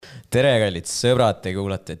Tere, kallid sõbrad, te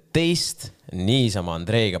kuulate teist niisama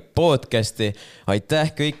Andreiga podcasti.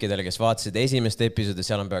 Aitäh kõikidele, kes vaatasid esimest episoodi,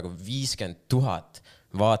 seal on peaaegu 50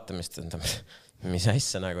 000 vaatamist. Mis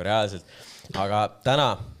asja nagu reaalselt. Aga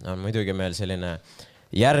täna on muidugi meil selline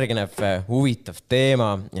järgnev huvitav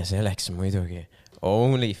teema ja selleks muidugi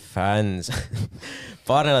OnlyFans.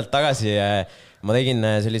 Paar nädalat tagasi ma tegin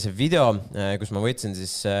sellise video, kus ma võtsin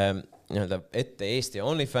siis ette Eesti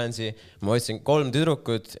OnlyFansi. Ma võtsin 3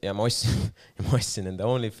 tüdrukut ja ma ostsin nende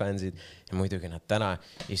OnlyFansid ja muidugi nad täna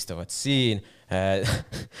istuvad siin.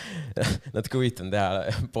 Nad huvitanud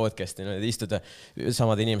teha podcasti, istuda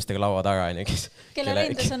samade inimestega laua taga. Kelle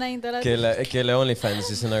rinde sa näinud oled? Kelle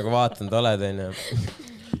OnlyFans siis nagu vaatanud oled.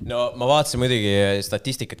 No ma vaatasin muidugi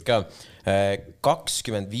statistikat ka.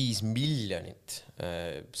 25 miljonit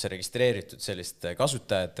see registreeritud sellist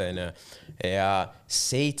kasutajat ja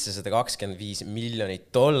 725 miljonit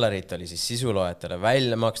dollarit oli siis sisuloojatele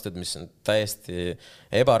välja makstud, mis on täiesti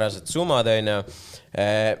ebareaalsed summad.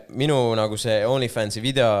 Minu nagu see OnlyFansi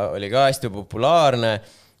video oli ka hästi populaarne.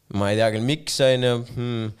 Ma ei tea küll miks,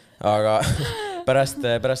 aga pärast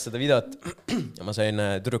seda videot ma sain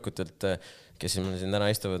tüdrukutelt, kes mul siin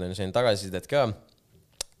täna istuvad, sain tagasisidet ka.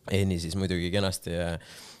 Enni siis muidugi kenasti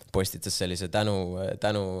postitas sellise tänu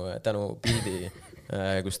pildi,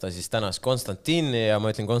 kus ta siis tänas Konstantini ja ma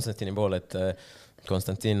ütlen Konstantini poole, et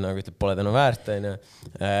Konstantin nagu ütleb, pole tänu väärt.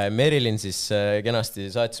 Merilin siis kenasti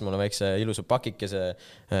saatis mulle väikse ilusa pakikese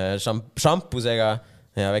šampusega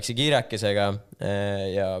ja väikse kiirakesega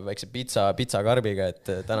ja väikse pitsakarbiga, et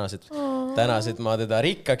tänasid ma teda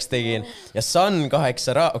rikkaks tegin. Ja Sandra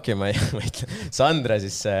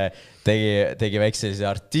siis tegi väikse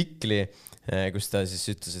artikli, kus ta siis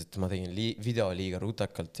ütles, et ma tegin video liiga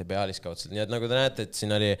rutakalt ja pealiskaudselt. Nii et nagu te näete, et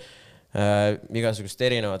siin oli igasugust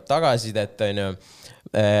erinevat tagasidet.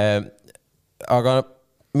 Aga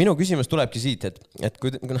minu küsimus tulebki siit, et kui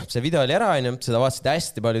see video oli ära, seda vaatasid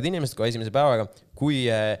hästi paljud inimesed kui esimese päevaga, kui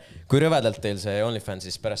rõvedalt teil see OnlyFans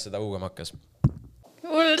siis pärast seda uugama hakkas?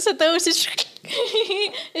 Mul see tõusis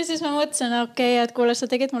ja siis ma mõtlesin, et kuule, sa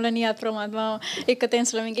tegid mulle nii head promo, et ma ikka teen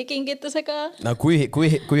sulle mingi kingitusega. No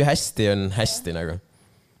kui hästi on hästi nagu?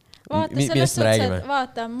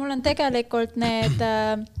 Vaata, mul on tegelikult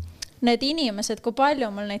need inimesed, kui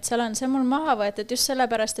palju mul neid seal on, see mul maha võetud just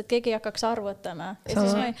sellepärast, et keegi hakkaks arvutama. Ja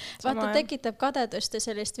siis vaata, tekitab kadedust ja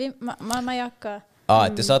sellist, ma ei hakka.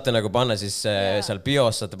 Et te saate nagu panna siis seal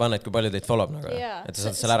bios, saate panna, et kui palju teid followb nagu. Et te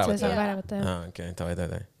saate seal ära võtta. See saab ära võtta, jah. Okei,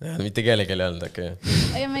 tavai. Mitte kellegi ei olnud, okei.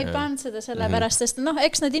 Ja ma ei pannud seda sellepärast, sest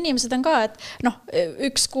eks need inimesed on ka, et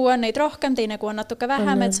üks kuu on neid rohkem, teine kuu on natuke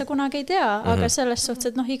vähem, et sa kunagi ei tea, aga selles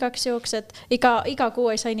suhtes, et igaks juhuks, et iga kuu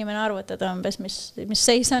ei saa inimene arvutada umbes, mis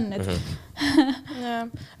seis on.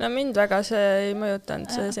 No mind väga see ei mõjutanud,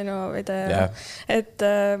 see sinu video. Et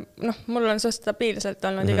mul on see stabiilselt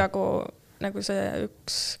olnud iga kuu nagu see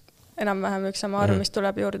enam-vähem üks sama arv, mis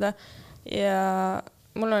tuleb juurde. Ja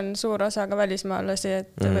mul on suur osa ka välismaalasi,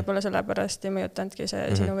 et võib-olla sellepärast ei mõjutanudki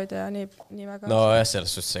see sinu video nii väga. No jah,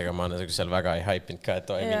 selles suhtes, ega ma seal väga ei haipinud ka, et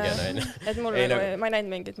mingi et mul ma ei näinud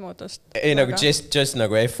mingit muutust. Ei, nagu just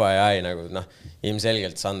nagu FYI, nagu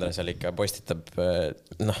ilmselgelt Sandra seal ikka postitab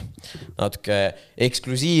natuke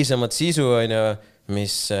eksklusiivsemat sisu,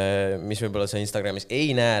 mis võib-olla sa Instagramis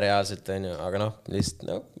ei näe reaalselt, aga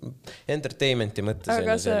lihtsalt entertainmenti mõttes.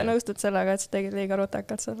 Aga sa nõustud sellega, et sa tegid liiga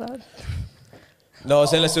rutakalt seda? No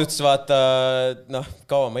selles suhtes vaata,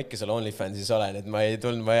 kaua ma ikka seal OnlyFansis olen, et ma ei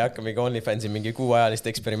hakka mingi OnlyFansi mingi kuuajalist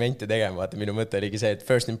eksperimenti tegema. Vaata, minu mõte oligi see, et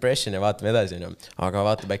first impression ja vaatame edasi. Aga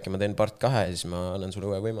vaata, äkki ma teen part 2 ja siis ma annan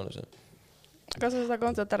sulle uue võimaluse. Kas sa seda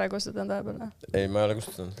kontot ära kustutanud vahepeal? Ei, ma ei ole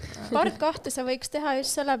kustutanud. Part 2 sa võiks teha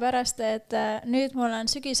just sellepärast, et nüüd mul on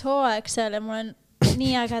sügishooaeg seal ja mul on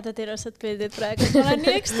nii ägedad ilusad pildid praegu. Ma olen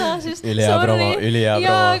nii ekstaasis. Ülihea promo.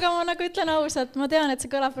 Jaa, aga ma nagu ütlen ausalt, ma tean, et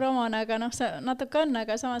see kõlab promona, aga see natuke on,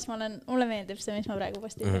 aga samas mulle meeldib see, mis ma praegu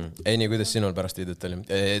postin. Ei, nii kuidas sinul pärast videot oli?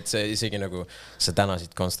 Et see isegi nagu sa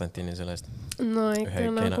tänasid Konstantini selle eest? No ikka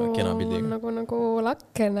nagu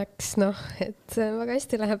lakkenaks, et see väga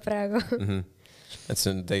hästi läheb praegu. Et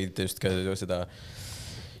see tegite just ka seda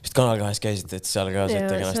just Kanal 2 käisite, et seal ka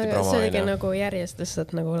saate kenasti promo. See oligi nagu järjest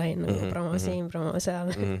lihtsalt nagu läin nagu promo siin, promo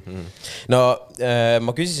seal. No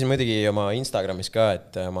ma küsisin muidugi oma Instagramis ka,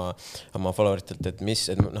 et oma followeritelt, et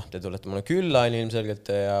te tulete mulle külla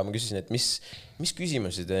ilmselgelt ja ma küsisin, et mis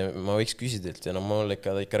küsimusi ma võiks küsida, et mul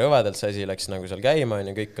ikka rõvedalt see asi läks nagu seal käima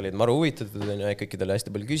ja kõik olid maru huvitatud ja kõikidel oli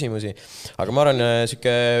hästi palju küsimusi. Aga ma arvan,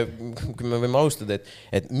 kui me võime alustada,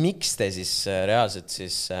 et miks te siis reaalselt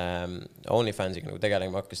siis OnlyFansiga nagu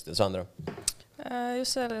tegelema hakkasite, Sandra?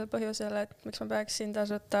 Just sellel põhjusel, et miks ma peaksin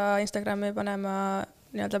tasuta Instagrami panema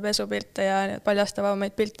nii-öelda pesupilte ja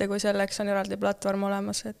paljastavamaid pilte, kui selleks on eraldi platvorm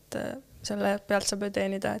olemas, et selle pealt saab ju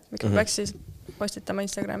teenida, et miks peaks siis postitama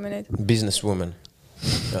Instagrami neid. Businesswoman,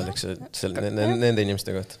 öeldakse nende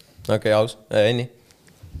inimeste kohta. Okei, aus. Enni?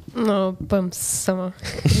 No põmps sama.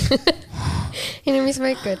 Ja mis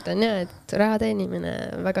ma ikka ütlen, jah, et raha teenimine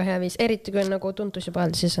väga hea viis, eriti kui on nagu tuntus juba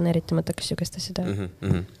all, siis on eriti mõttekas sugust asja teha.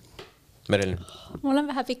 Merilin? Mul on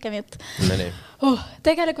vähe pikem jutt. Nii.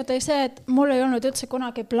 Tegelikult oli see, et mul ei olnud üldse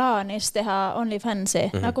kunagi plaanis teha OnlyFansi.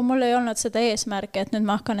 Nagu mul ei olnud seda eesmärki, et nüüd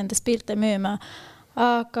ma hakkan nendest pilte müüma.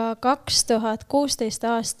 Aga 2016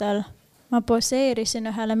 aastal ma poseerisin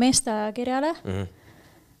ühele meesteajakirjale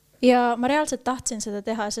ja ma reaalselt tahtsin seda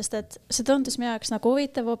teha, sest et see tundus minu jaoks nagu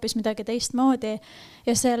huvitav, hoopis midagi teistmoodi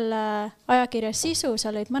ja selle ajakirja sisu,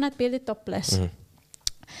 seal olid mõned pildid topless.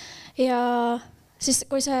 Ja siis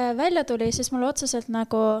kui see välja tuli, siis mulle otseselt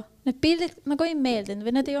nagu need pildid nagu ei meeldinud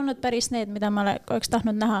või need ei olnud päris need, mida ma oleks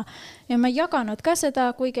tahtnud näha. Ja ma ei jaganud ka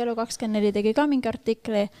seda, kuigi Elu24 tegi ka mingi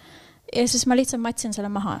artikli ja siis ma lihtsalt matsin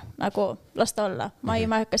selle maha, nagu lasta olla. Ma ei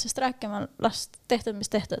hakka sest rääkima, last tehtud,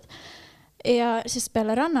 mis tehtud. Ja siis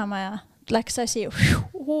peale Rannamaja läks asi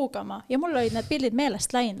huugama ja mul olid need pildid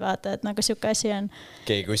meelest läinud, vaata, et nagu siuke asi on.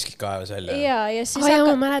 Keegi kuskilt kaevas välja. Ja siis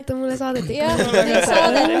ma mäletan, mulle saadeti. Ja,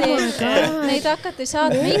 neid hakati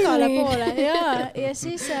saatma igale poole. Ja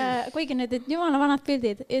siis, kuigi need olid jumala vanad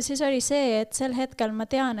pildid ja siis oli see, et sel hetkel ma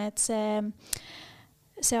tean, et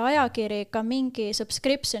see ajakiri ka mingi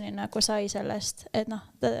subscriptioni nagu sai sellest, et noh,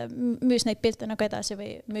 müüs neid pilte nagu edasi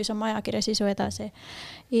või müüs oma ajakirja sisu edasi.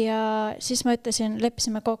 Ja siis ma ütlesin,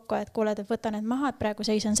 leppisime kokku, et kuule, et võta need maha, et praegu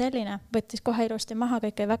seis on selline, võttis kohe ilusti maha,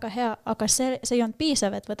 kõik oli väga hea, aga see ei olnud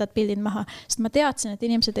piisav, et võtad pildid maha, sest ma teadsin, et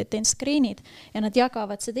inimesed ei teinud screenid ja nad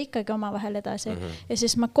jagavad seda ikkagi oma vahel edasi. Ja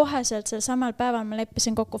siis ma koheselt sel samal päeval ma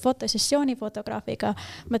leppisin kokku fotosessiooni fotograafiga,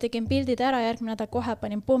 ma tegin pildid ära, järgmine nädal kohe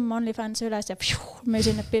panin OnlyFans üles ja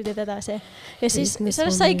müüsin need pildid edasi. Ja siis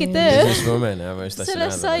sellest saigi töö.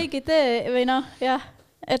 Sellest saigi töö või noh, jah.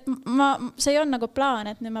 Et see on nagu plaan,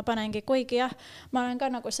 et nüüd ma panengi, kuigi jah, ma olen ka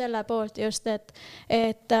nagu selle poolt just,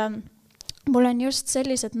 et mul on just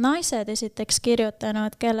sellised naised esiteks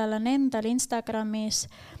kirjutanud, kellel on endal Instagramis,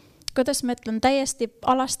 kuidas ma ütlen, täiesti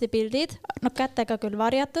alasti pildid, no kätega küll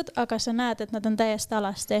varjatud, aga sa näed, et nad on täiesti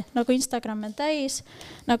alasti. Nagu Instagram on täis,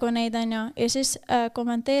 nagu neid on ju, ja siis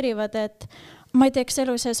kommenteerivad, et ma ei teeks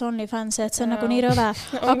elu sees OnlyFans, et see on nagu nii rõve.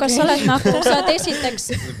 Aga sa oled nagu, sa oled esiteks...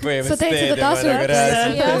 Sa teed seda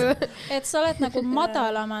tasuta. Et sa oled nagu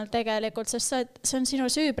madalamal tegelikult, sest see on sinu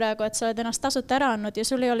süü praegu, et sa oled ennast tasuta ära andnud ja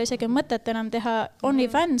sul ei ole isegi mõtet enam teha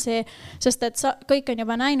OnlyFansi, sest et kõik on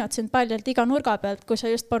juba näinud sind paljalt iga nurga pealt, kui sa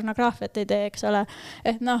just pornograafiat ei tee, eks ole.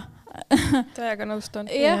 Et noh, täiega nõustun.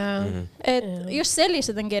 Jah, et just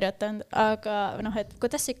sellised on kirjutanud, aga noh, et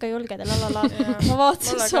kuidas ikka julged ja lalala. Ma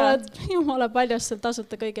vaatasin, sa oled jumala paljast seal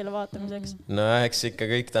tasuta kõigile vaatamiseks. No eks ikka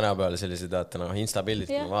kõik tänapäeval sellised vaata, noh, Insta-pildid,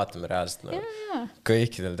 kui me vaatame reaalselt, no,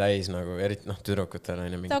 kõikidel täis nagu, eriti noh, tüdrukutel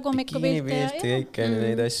on mingi bikini-pilti, kõik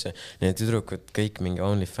neid asju. Need tüdrukud kõik mingi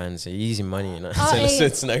OnlyFans ja easy money, noh, selles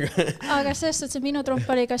suhtes nagu. Aga selles suhtes, et minu trump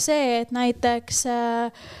oli ka see, et näiteks,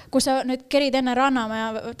 kui sa nüüd kerid enne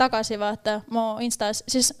Rannamaja tagasi vaata mu Instas,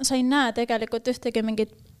 siis sa ei näe tegelikult ühtegi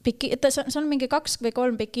mingit see on mingi 2 või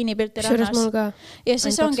 3 bikini-pilti rannas. Ja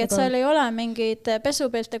siis ongi, et seal ei ole mingid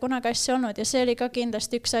pesupilte kunagi asja olnud ja see oli ka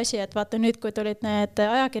kindlasti üks asi, et vaata nüüd, kui tulid need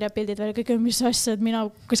ajakirjapildid veel kõik, mis asja, et mina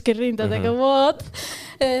kuskil rindadega, what?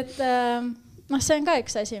 Et noh, see on ka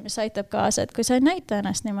üks asi, mis aitab kaasa, et kui sa ei näita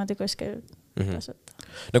ennast niimoodi kuskil tasuta.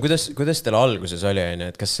 No kuidas teil alguses oli,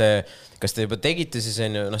 et kas te juba tegite siis,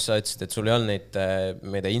 noh, sa ütlesid, et sul ei olnud neid,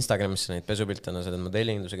 meida Instagramisse neid pesupilte, no sa oled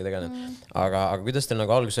modellindusega tegelenud, aga kuidas teil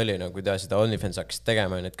nagu alguses oli, kui te seda OnlyFans hakkas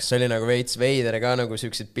tegema, et kas oli nagu veits veider ka nagu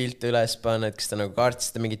selliseid pilte üles panna, et kas te nagu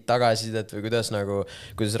kaartsite mingit tagasisidet või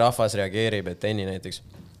kuidas rahvas reageerib, et Enni näiteks?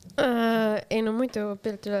 Ei no muidu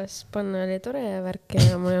pilt üles panna oli tore ja värk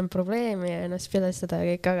ja mul on probleemi ja ennast pilestada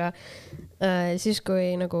ja kõik, aga siis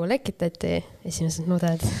kui nagu lekitati esimesed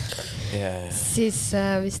nuded, siis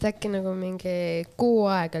vist äkki nagu mingi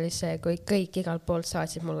 6 aega oli see, kui kõik igalt poolt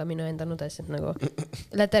saatsid mulle minu enda nudesid nagu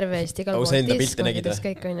üle terve Eesti igalt poolt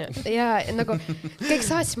kõik on ju. Ja nagu kõik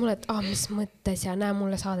saatsid mulle, et mis mõttes ja näe,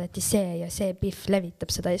 mulle saadeti see ja see Pihv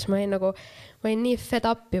levitab seda ja siis ma olin nii fed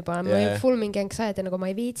up juba, ma olin full mingi anxiety, nagu ma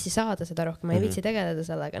ei viitsi saada seda rohkem, ma ei viitsi tegeleda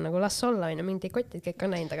sellega, nagu las olla, mingi kotid kõik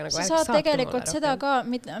on näinud, aga nagu sa saad tegelikult seda ka,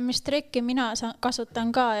 mis trekki mina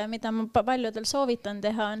kasutan ka ja mida ma paljudel soovitan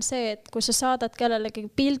teha, on see, et kui sa saadad kellelegi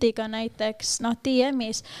pildiga näiteks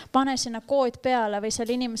DM-is, pane sinna kood peale või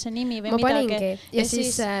seal inimese nimi või midagi. Ma paningi ja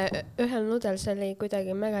siis ühel nudel see oli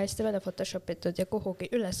kuidagi mega hästi välja photoshopitud ja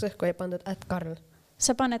kuhugi üles õhku ei pandud @Karl.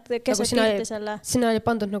 sa paned keset pilti selle. Sinna oli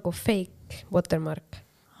pandud nagu fake watermark.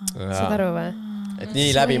 Saad aru või? Et nii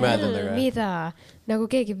läbi mõeldud nagu. Mida? Nagu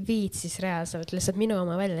keegi viitsis reaalselt lihtsalt minu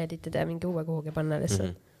oma välja editada ja mingi uue kuhugi panna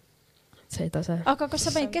lihtsalt. See ei tase. Aga kas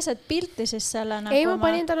sa panid keset pilti siis selle nagu ei, ma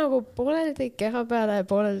panin ta nagu pooleldi keha peale ja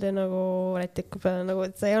pooleldi nagu rätiku peale, nagu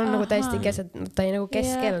ta ei olnud nagu täiesti keset, ta ei nagu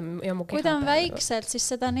keskel ja mu keha kui ta on väikselt, siis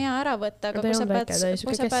seda on hea ära võtta, aga kui sa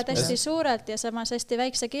pead hästi suurelt ja samas hästi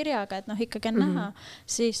väikse kirjaga, et noh, ikkagi on näha,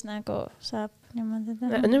 siis nagu saab niimoodi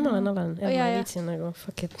teha. Nüüd ma olen, ja ma viitsin nagu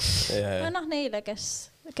fuck it. Noh, neile,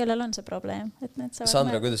 kellel on see probleem, et need saavad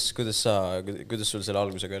Sandra, kuidas sul selle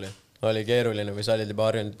algusega oli keeruline või sa olid juba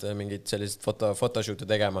harjunud mingid sellised photoshoot'e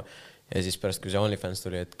tegema ja siis pärast, kui see OnlyFans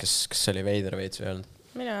tuli, et kas oli veider veits või olnud?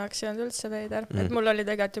 Minu jaoks ei olnud üldse veider, et mul oli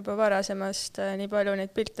tegelikult juba varasemast nii palju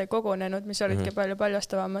neid pilte kogunenud, mis olidki palju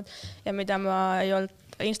paljastavamad ja mida ma ei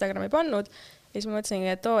olnud Instagrami pannud. Ja siis ma mõtlesingi,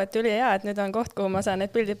 et üli hea, et nüüd on koht, kuhu ma saan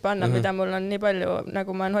need pildid panna, mida mul on nii palju,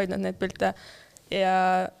 nagu ma olen hoidnud neid pilte ja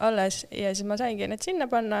alles. Ja siis ma saingi need sinna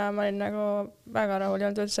panna ja ma olin nagu väga rahul, ei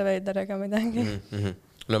olnud üldse veider ega midagi.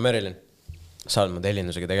 No Merilin, sa oled mu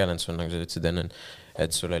tellinusega tegelenud sul, nagu sa ütlesid enne,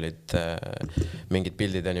 et sul olid mingid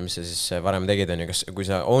pildid, mis sa siis varem tegid, kas kui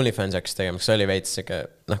sa OnlyFans hakkas tegema, kas oli veits,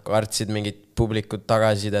 kartsid mingid publikud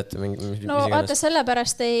tagasidet? No vaata,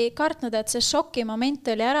 sellepärast ei kartnud, et see šoki moment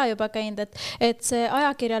oli ära juba käinud, et see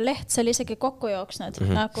ajakirja leht, see oli isegi kokku jooksnud.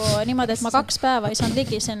 Nagu niimoodi, et ma 2 päeva ei saanud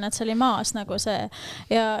ligi sinna, et see oli maas nagu see.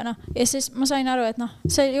 Ja siis ma sain aru, et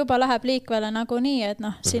see juba läheb liikvele nagu nii, et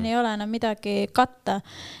siin ei ole enam midagi katta.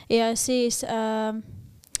 Ja siis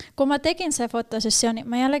kui ma tegin see fotosessiooni,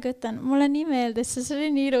 ma jällegi ütlen, mulle nii meeldis, see oli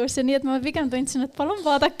nii ilus ja nii, et ma pigem tundsin, et palun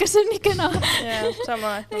vaadake, see on nii kena. Ja,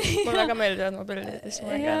 sama, et mulle ka meeldivad mu pildid, siis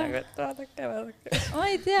ma ka nagu, et vaadake. Ma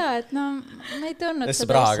ei tea, et ma ei tundnud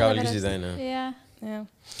seda. Raha ka veel küsida, on.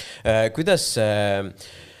 Kuidas,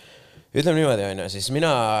 ütleme niimoodi, siis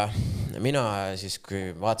mina siis,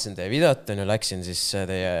 kui vaatasin teie videot, läksin siis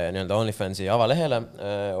teie OnlyFansi avalehele,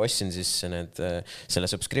 ostsin siis selle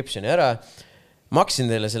subscriptioni ära, maksin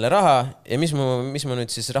teile selle raha ja mis ma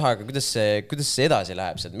nüüd siis rahaga, kuidas see edasi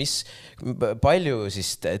läheb sealt, palju siis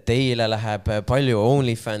teile läheb, palju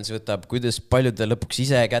OnlyFans võtab, palju te lõpuks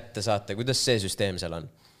ise kätte saate, kuidas see süsteem seal on?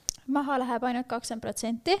 Maha läheb ainult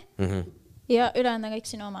 20% ja ülejäänud on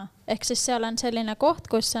kõik sinu oma. Ehk siis seal on selline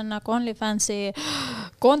koht, kus on nagu OnlyFansi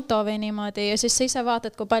konto või niimoodi ja siis sa ise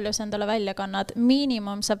vaatad, kui palju sa endale välja kannad.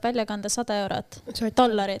 Miinimum saab välja kanda $100,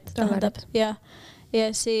 dollarit tähendab.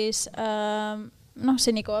 Ja siis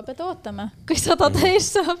senikaua pead ootama. Kui 100 täis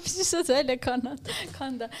saab, siis saad välja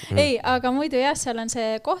kanda. Ei, aga muidu jah, seal on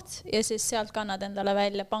see koht ja siis sealt kannad endale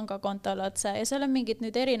välja pangakontole otse ja seal on mingid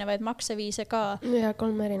nüüd erinevaid makseviise ka. Ja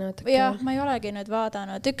 3 erinevat. Ja ma ei olegi nüüd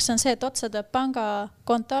vaadanud. Üks on see, et otsa tuleb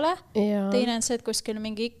pangakontole. Teine on see, et kuskil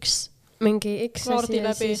mingi mingi X asi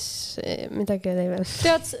ja siis midagi oli veel.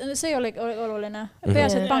 Tead, see ei ole oluline.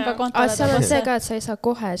 Peas, et pangakontole. Seal on see ka, et sa ei saa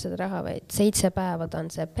kohe seda raha, vaid 7 päeva ta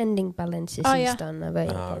on see pending balance ja siis ta on või.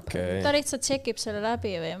 Ta lihtsalt tšekib selle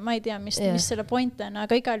läbi või ma ei tea, mis selle point on,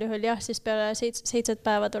 aga igal juhul jah, siis peale 7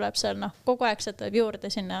 päeva tuleb seal kogu aeg sealt tuleb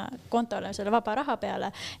juurde sinna kontole selle vaba raha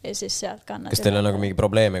peale ja siis sealt kannad. Kas teil on nagu mingi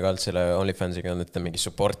probleeme ka olnud selle OnlyFansiga, et te mingi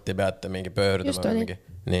supporti peate mingi pöörduma? Just oli.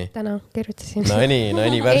 Täna kirjutasin. No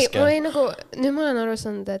nii värske. Nüüd ma olen aru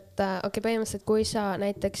saanud, et põhimõtteliselt kui sa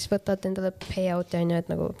näiteks võtad endale payouti,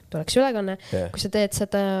 et nagu tuleks ülekanne, kui sa teed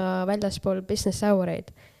seda väljaspool business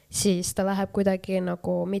houreid, siis ta läheb kuidagi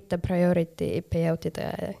nagu mitte priority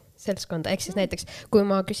payoutide seltskonda. Ehk siis näiteks, kui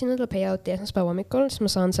ma küsin endale payouti esmaspäeva hommikul, siis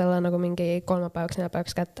ma saan selle nagu mingi 3 päevaks, 4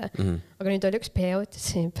 päevaks kätte. Aga nüüd oli üks payout,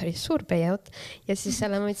 see päris suur payout ja siis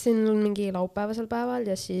selle ma võtsin mingi laupäevasel päeval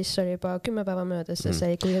ja siis oli juba 10 päeva möödas ja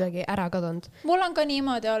see ei kuidagi ära kadunud. Mul on ka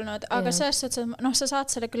niimoodi olnud, aga selles suhtes, et sa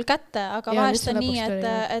saad selle küll kätte, aga vahest on nii,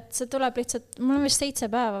 et see tuleb lihtsalt, mul on vist 7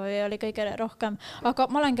 päeva või oli kõige rohkem, aga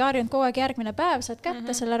ma olengi harjunud kogu aeg järgmine päev, saad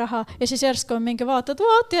kätte selle raha ja siis järsku on mingi vaatad,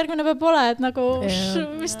 järgmine päev pole, et nagu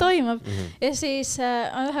mis toimub. Ja siis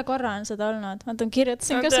ühe korra on seda olnud. Ma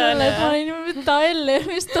kirjutasin ka selle, et ma olin mida elli,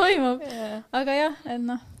 mis toimub. Aga jah, et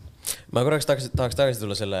Ma korraks tahaks tagasi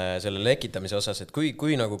tulla selle lekitamise osas, et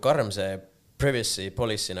kui nagu karm see privacy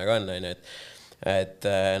policy nagu on,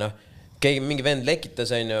 et keegi mingi vend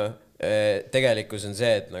lekitas, tegelikkus on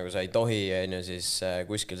see, et nagu sa ei tohi siis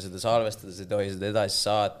kuskil seda salvestada, sa ei tohi seda edasi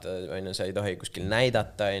saata, sa ei tohi kuskil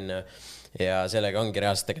näidata, ja sellega ongi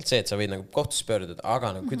reaalselt tegelikult see, et sa võid nagu kohtusse pöörduda,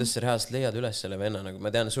 aga nagu, kuidas sa reaalselt leiad üles selle venna, nagu ma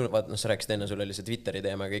tean, sa rääkisid enne, sul oli see Twitteri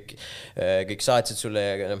teema, kõik saatsid sulle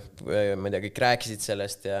ja ma ei tea, kõik rääkisid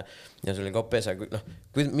sellest ja sul oli kopp ees, aga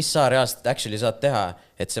mis sa reaalselt actually saad teha,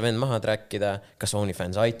 et see vend maha trackida, kas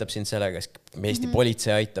OnlyFans aitab sind sellega, Eesti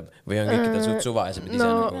politsei aitab või on kõikidel suht suva ja sa pidi no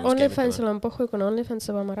OnlyFansil on pohhu, kuna OnlyFans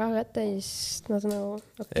saab oma raha kätte ja siis nad nagu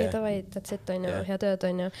davai, that's it on ju, hea tööd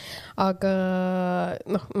on ju. Aga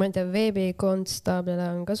noh, ma ei tea, veebikonstaablile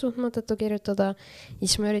on ka suht mõttetu kirjutada ja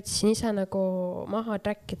siis ma üritasin ise nagu maha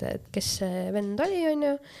trackida, et kes see vend oli on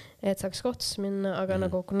ju, et saaks kohtusse minna, aga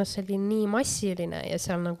nagu kuna see oli nii massiline ja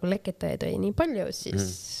seal nagu leketajaid oli nii palju,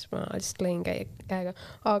 siis ma lihtsalt lõin käega.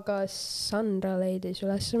 Aga Sandra leidis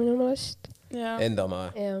üles minu meelest. Enda oma?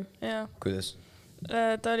 Ja. Kuidas?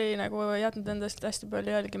 Ta oli nagu jätnud endast hästi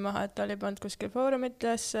palju jälgi maha, et ta oli pannud kuskil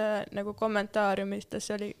foorumites, nagu kommentaariumites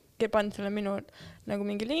oli pannud selle minu nagu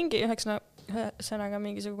mingi lingi, ühesõnaga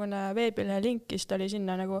mingisugune veebilehe linkis, ta oli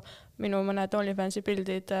sinna nagu minu mõned OnlyFansi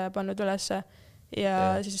pildid pannud ülesse ja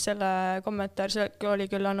siis selle kommentaar, see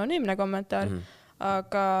oli küll anonüümne kommentaar,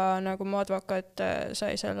 aga nagu mu advokaat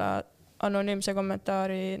sai selle anonüümse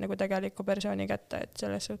kommentaari nagu tegeliku persooni kätte, et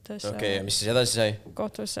selles suhtes... Okei, ja mis siis edasi sai?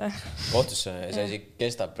 Kohtusse. Kohtusse? See asi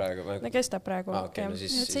kestab praegu? Kestab praegu.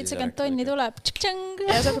 70 tonni tuleb.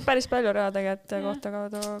 Ja see on päris palju raha tegelikult kohta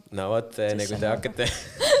kaudu. No vot, enne kui te hakkate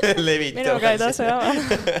levitama. Minuga ei tasu jama.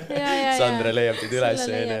 Sandra leiab teid üles.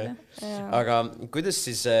 Aga kuidas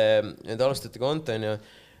siis, nüüd alustate konto,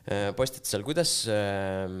 postid seal, kuidas,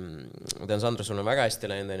 ma tean, Sandra, sul on väga hästi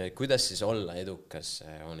läinud, kuidas siis olla edukas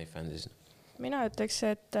OnlyFansis? Mina ütleks,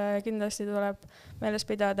 et kindlasti tuleb meeles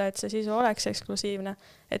pidada, et see sisu oleks eksklusiivne,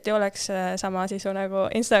 et ei oleks sama sisu nagu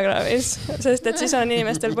Instagramis, sest et siis on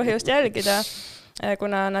inimestel põhjust jälgida,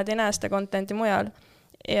 kuna nad ei näe seda contenti mujal.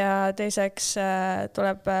 Ja teiseks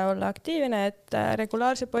tuleb olla aktiivne, et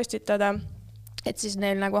regulaarselt postitada, et siis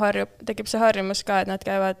neil nagu tekib see harjumus ka, et nad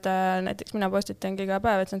käivad, näiteks mina postitangi iga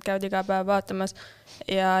päev, et nad käivad iga päev vaatamas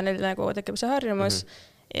ja neil nagu tekib see harjumus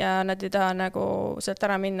ja nad ei taha nagu sealt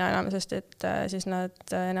ära minna enam, sest et siis nad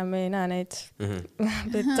enam ei näe neid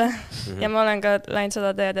pilte. Ja ma olen ka läinud seda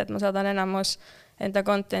teed, et ma saadan enamus enda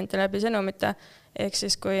contenti läbi sõnumite, ehk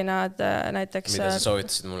siis kui nad näiteks... Mida sa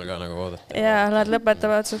soovitasid mulle ka nagu oodata? Ja nad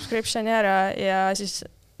lõpetavad subscriptioni ära ja siis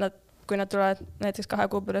kui nad tulevad näiteks 2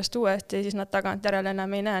 kuu pärast uuesti, siis nad tagant järele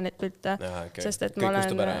enam ei näe neid pilte. Sest et ma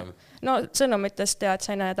olen... No sõnumitest tead,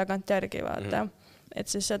 sa ei näe tagant järgi vaata.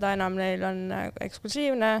 Et siis seda enam neil on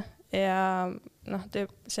eksklusiivne ja noh,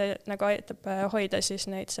 see nagu aitab hoida siis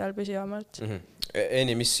neid seal püsivamalt.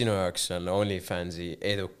 Eni, mis sinu jaoks on OnlyFansi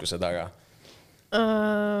edukuse taga?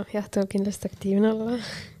 Jah, tuleb kindlasti aktiivne olla.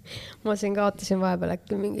 Ma siin kaotasin vahepeal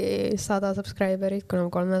äkki mingi 100 subscriberit, kuna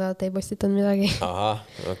 3 nädalat ei postitanud midagi. Aha,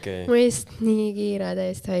 okei. Ma just nii kiire,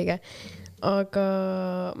 täiesti haige. Aga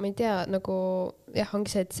ma ei tea, nagu jah,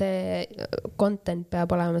 ongi see, et see content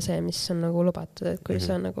peab olema see, mis on nagu lubatud, et kui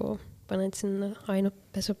sa nagu paned sinna ainult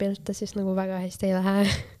pesupilte, siis nagu väga hästi ei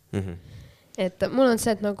lähe. Et mul on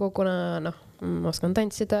see, et nagu kuna noh, ma oskan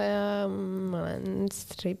tantsida ja ma olen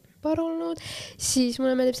stripper olnud, siis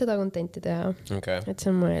mulle meeldib seda contenti teha. Et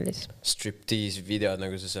see on mu eelis. Striptease videod,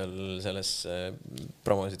 nagu sa seal selles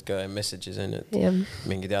promosid ka messages on, et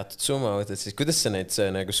mingi teatud summa võtad, siis kuidas sa neid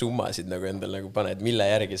nagu summasid nagu endal nagu paned, mille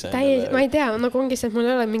järgi sa ma ei tea, nagu ongi see, et mul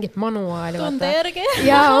ei ole mingit manuaali. Tunde järgi.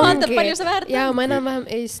 Vaatad palju sa väärtad. Ja ma enam-vähem,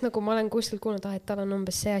 nagu ma olen kuskil kuulnud, et tal on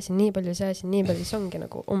umbes see asi nii palju, see on ongi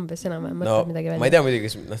nagu umbes enam-vähem mõtled midagi välja. Ma ei tea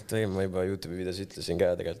muidugi, ma juba YouTube'i videos ütlesin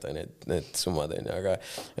ka tegelikult need summad, aga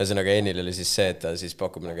ühesõnaga Enil oli siis see, et ta siis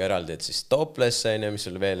pakub nagu eraldi, et siis topless, mis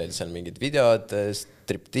sul veel oli seal mingid videod,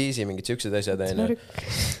 stripteasi, mingid siuksed asjad,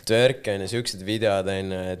 twerk, siuksed videod,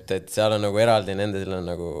 et seal on nagu eraldi, nendel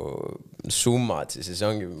on nagu summad, siis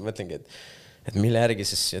ongi, mõtlengi, et mille järgi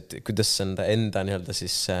siis, et kuidas enda nii-öelda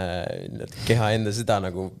siis keha enda seda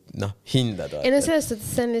nagu hindad. Ei no sellest, et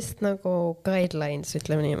see on lihtsalt nagu guidelines,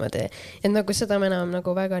 ütleme niimoodi. Et nagu seda ma enam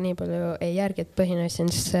nagu väga nii palju ei järgi, et põhine asi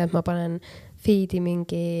on siis see, et ma panen feedi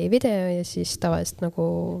mingi video ja siis tavaliselt nagu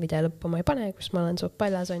video lõppu ma ei pane, kus ma olen suht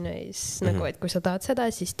paljas on ja siis nagu, et kui sa tahad seda,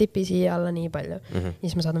 siis tipi siia alla nii palju. Ja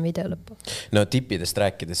siis ma saadan video lõppu. No tipidest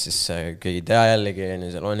rääkides siis keegi tea jällegi,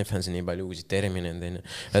 seal OnlyFansi nii palju uusi termineid.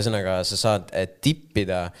 Ühesõnaga, sa saad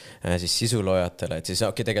tippida siis sisuloojatele, et siis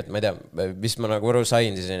tegelikult ma ei tea, mis ma nagu aru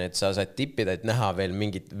sain, siis et sa saad tippida, et näha veel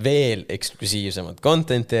mingit veel eksklusiivsemat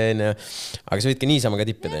contenti, aga sa võidki niisama ka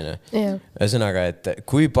tippida. Ühesõnaga, et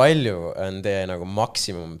kui palju on nagu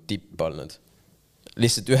maksimum tipp olnud?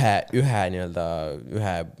 Lihtsalt ühe nii-öelda,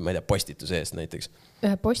 ma ei tea, postituse eest näiteks.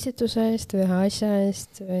 Ühe postituse eest, ühe asja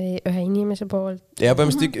eest või ühe inimese poolt. Ja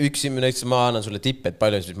põhimõtteliselt näiteks ma annan sulle tippe, et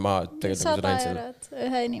palju siis ma tegelikult 100 eurot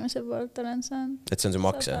ühe inimese poolt olen saanud. Et see on su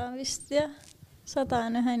maks, jah? 100 vist, jah. 100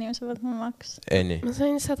 on ühe inimese poolt mu maks. Eni? Ma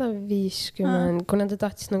sain 150, kuna ta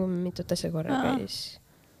tahtis nagu mitut asja korraga.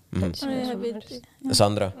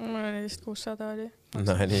 Sandra? Mul oli vist 600 oli.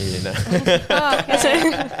 no nii, noh. see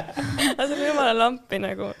on jumala lampi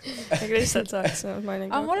nagu. Lihtsalt saaks.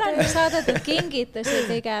 Aga mul on saadetud kingitusi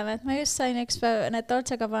pigem, et ma just sain üks päev need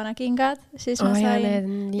Dolce Gabbana kingad, siis ma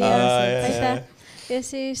sain. Ja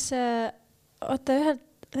siis, oota, ühelt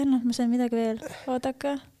vennalt ma sain midagi veel.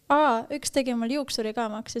 Oodaka. Üks tegi mul juuksuri ka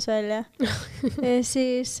maksis välja. Ja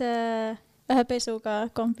siis ühe pesuga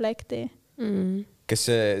komplekti. Kas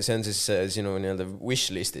see on siis sinu nii-öelda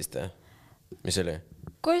wishlistist? Mis oli?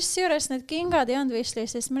 Kusjuures need kingad ei olnud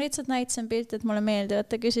wishlistist, ma lihtsalt näitasin pilti, et mulle meeldivad,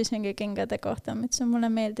 ta küsis mingi kingade kohta, ma ütlesin, mulle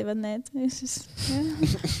meeldivad need. Ja siis,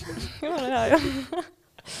 jumala hea, jah.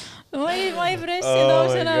 Ma ei pressinud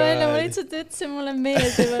ausõna välja, ma lihtsalt ütlesin, mulle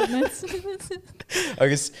meeldivad need.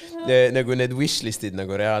 Aga kas nagu need wishlistid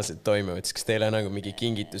nagu reaalselt toimuvad, kas teile nagu mingi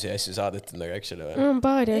kingitusi asju saadetud nagu actually või?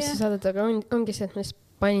 Paari asju saadetud, aga ongi see, et ma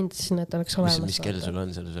panin sinna, et oleks olemas. Mis kell sul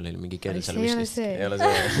on? Seal oli mingi kell seal wishlist. Ei ole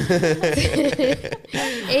see.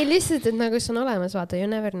 Ei lihtsalt, et nagu see on olemas, vaata, you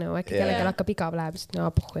never know, äkki kellelgi hakkab igav läheb, siis no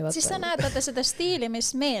puhku ei vaata. Siis sa näed vaata seda stiili,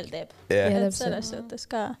 mis meeldib. Et selles suhtes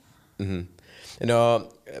ka. No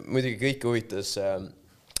muidugi kõik huvitas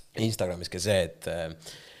Instagramis ka see, et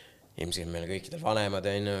ilmselt meil kõikidel vanemad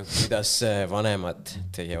on, kuidas vanemad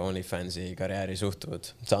teie OnlyFansi karjääri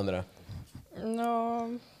suhtuvad? Sandra? No...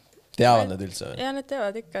 Teavad nad üldse? Ja need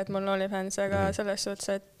teavad ikka, et mul on OnlyFans, aga selles suhtes,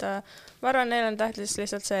 et ma arvan, neil on tähtis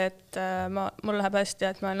lihtsalt see, et mul läheb hästi,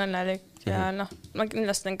 et ma olen õnnelik ja noh, ma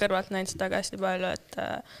kindlasti olen kõrvalt näinud seda ka hästi palju,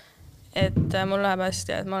 et mul läheb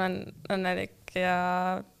hästi, et ma olen õnnelik ja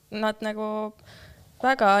nad nagu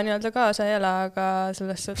väga nii-öelda kaasa ei ela, aga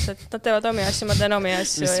selles suhtes, et nad teevad omi asju, ma teen omi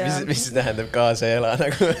asju. Mis see tähendab kaasa ei ela?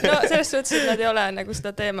 Nagu? No selles suhtes, et nad ei ole nagu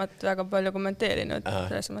seda teemat väga palju kommenteerinud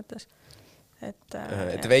selles mõttes.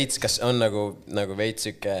 Et veits, kas on nagu veits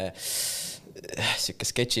siuke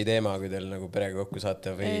sketši teema, kui teil nagu perega kokku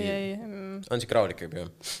saate või on siuke rahulik juba?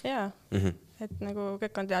 Jaa, et nagu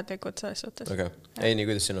kõik on teadlikud selles suhtes. Okay. Ei, nii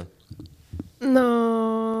kuidas siin on? No,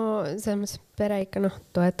 selles mõttes pere ikka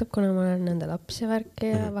toetab, kuna ma olen nende lapsi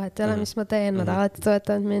värki ja vahet ei ole, mis ma teen, nad alati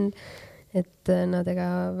toetavad mind. Et nad ega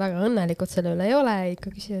väga õnnelikud selle üle ei ole,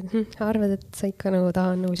 ikka küsivad, arvad, et sa ikka nagu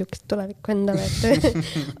tahan nagu siukest tulevikku endale,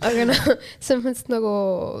 aga selles mõttes nagu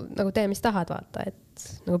tee, mis tahad vaata, et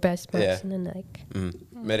nagu peast ma olen õnnelik.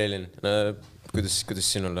 Merilin, kuidas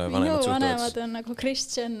sinul vanemad suhtuvad? Minu vanemad on nagu Kris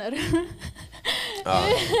Jenner.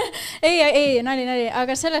 Ei, nali,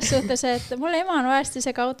 aga selles suhtes, et mul ema on vahest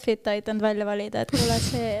isegi outfit aitanud välja valida, et kuule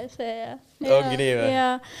see ja. Ongi nii või?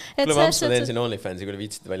 Kuule, ma teen siin OnlyFansi, kuule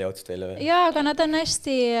viitsid välja outfit välja või? Jaa, aga nad on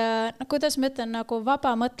hästi, kuidas ma ütlen, nagu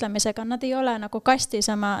vaba mõtlemisega, nad ei ole nagu kastis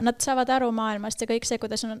oma, nad saavad aru maailmast ja kõik see,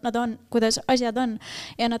 kuidas nad on, kuidas asjad on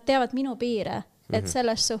ja nad teavad minu piire, et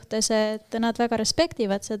selles suhtes, et nad väga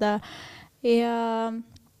respektivad seda ja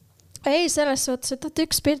ei, selles suhtes, et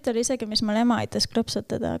üks pilt oli isegi, mis mul ema aitas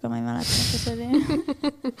klõpsutada, aga ma ei mäleta, mis see oli.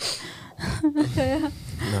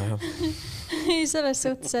 Ei, selles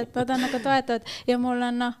suhtes, et nad on nagu toetavad ja mul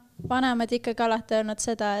on vanemad ikkagi alati öelnud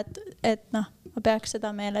seda, et ma peaks seda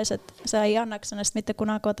meeles, et sa ei annaks ennast mitte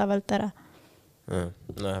kunagi odavalt ära.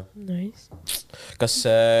 Nice. Kas,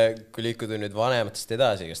 kui liikuda nüüd vanematest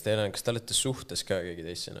edasi, kas te olete suhtes ka keegi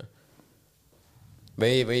teissena?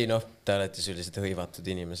 Või te olete sellised hõivatud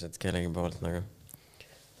inimesed kellegi poolt nagu.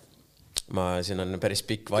 Siin on päris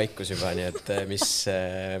pikk vaikus juba, nii et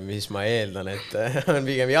mis ma eeldan, et on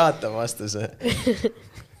pigem jaatav vastus.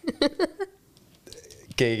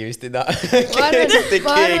 Keegi vist ei taha. Ma arvan,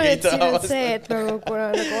 et siin on see, et kuna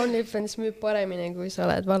OnlyFans müüb paremini, kui sa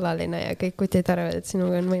oled vallaline ja kõik kutid arvad, et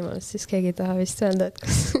sinuga on võimalus, siis keegi ei taha vist öelda, et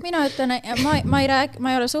kas... Mina ütlen, ma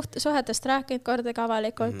ei ole suhetest rääkinud kordagi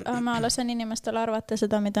avalikult, ma lasen inimestel arvata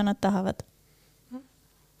seda, mida nad tahavad.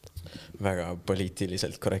 Väga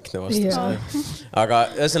poliitiliselt korrektne vastus. Aga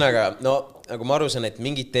ühesõnaga, nagu ma aru saan, et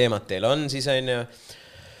mingid teemad teil on, siis on ju,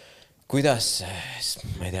 kuidas,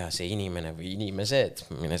 ma ei tea, see inimene või inimesed,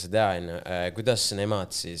 mine sa tea, kuidas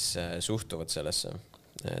nemad siis suhtuvad sellesse?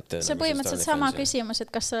 See põhimõtteliselt sama küsimus,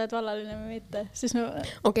 et kas sa oled vallaline või mitte.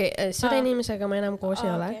 Okei, selle inimesega ma enam koos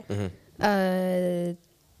ei ole.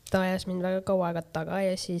 Ta ajas mind väga kaua aega taga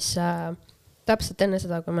ja siis täpselt enne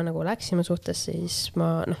seda, kui me nagu läksime suhtes, siis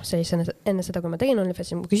ma, enne seda, kui ma tegin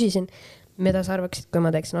OnlyFansi, ma küsisin, mida sa arvaksid, kui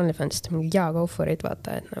ma teeksin OnlyFansist? Go for it,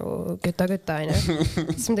 vaata, et nagu küta, on ju.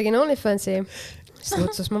 Siis ma tegin OnlyFansi, siis ta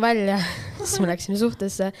kutsus ma välja, siis me läksime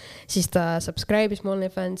suhtesse, siis ta subscribe'is mu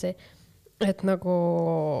OnlyFansi, et nagu...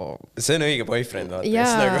 See on õige boyfriend, vaata.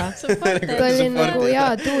 Jaa, ta oli nagu,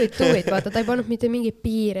 do it, vaata, ta ei pannud mitte mingi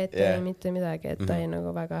piir ette või mitte midagi, et ta oli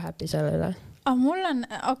nagu väga happy selle üle. Mul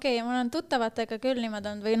on tuttavatega küll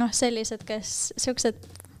niimoodi olnud või sellised, kes siuksed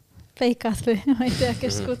feikad või ma ei tea,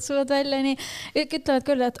 kes kutsuvad välja nii. Ütlevad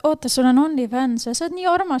küll, et oota, sul on OnlyFans ja sa oled nii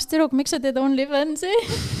armas tüdruk, miks sa teed OnlyFansi?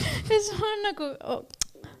 Ja siis ma olen nagu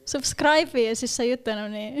subscribe'i ja siis sa ei ütle enam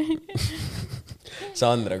nii.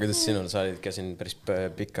 Sandra, kuidas sinul, sa olid ka siin päris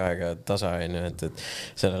pikka aega tasa, et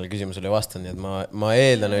sellele küsimusele ei vastanud, nii et ma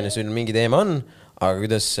eeldan, sul mingi teema on, aga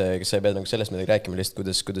kuidas, kas sa ei pead nagu sellest midagi rääkima, lihtsalt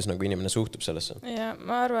kuidas nagu inimene suhtub sellesse? Ja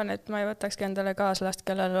ma arvan, et ma ei võtakski endale kaaslast,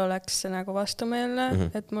 kellel oleks nagu vastumeelne,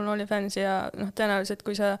 et mul oli fans ja tõenäoliselt,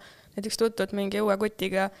 kui sa näiteks tutvud mingi uue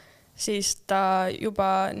kutiga, siis ta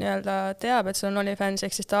juba nii-öelda teab, et sul on OnlyFans,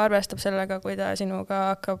 ehk siis ta arvestab sellega, kui ta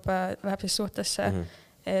sinuga läheb siis suhtesse.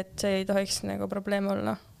 Et see ei tohiks nagu probleem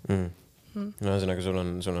olla. No ühesõnaga, sul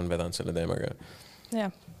on vedanud selle teemaga.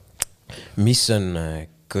 Jah. Mis on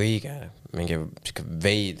kõige mingi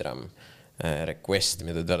veidram request,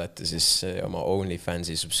 mida te olete siis oma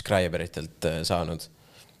OnlyFansi subscriberitelt saanud?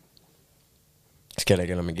 Kas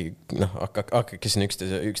kellelgi on mingi, hakkake siin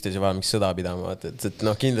üksteise vahel mingi sõda pidama, et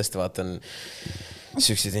kindlasti vaatan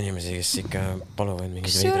siukseid inimesi, kes ikka paluvad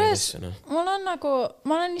mingid veidraid asju. Mul on nagu,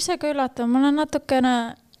 ma olen ise ka üllatav, mul on natukene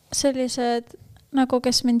sellised, nagu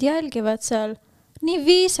kes mind jälgivad seal, nii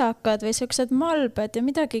viisakad või siuksed malbed ja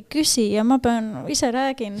midagi küsi ja ma pean, ise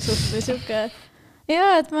räägin suht või siuke. Ja,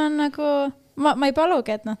 et ma on nagu, ma ei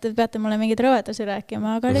palugi, et te peate mulle mingid rõvedusi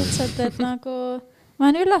rääkima, aga lihtsalt, et nagu, ma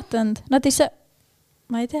olen üllatanud. Nad ise,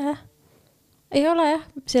 ma ei tea, ei ole jah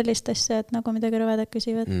sellist asja, et nagu midagi rõvedad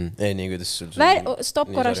küsivad. Ei, nii kuidas sul...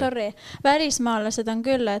 Stopp korra, sorry. Välismaalased on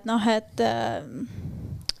küll, et et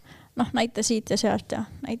näita siit ja sealt ja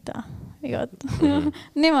näita igad.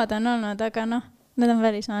 Niimoodi on olnud, aga need on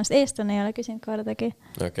välismaalased. Eestlane ei ole küsinud kordagi.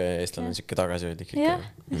 Okei, eestlane on siuke tagasihoidlik ikka. Jah,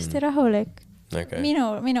 hästi rahulik.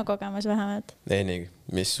 Minu kogemus vähemalt. Ei nii,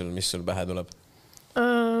 mis sul pähe tuleb?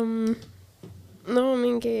 No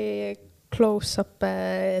mingi close-up,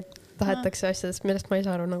 et tahetakse asjadest, millest ma ei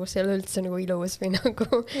saa aru, nagu see ei ole üldse nagu ilus või nagu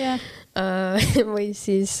või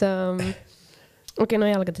siis no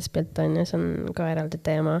jalgades pilt on ja see on ka eraldi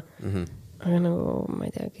teema. Aga nagu, ma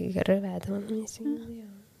ei tea, kõige rõvedam on mis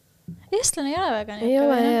Eestlane ei ole väga nii. Ei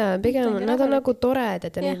ole, jaa. Pigem nad on nagu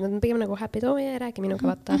toredad ja nad on pigem nagu happy, räägi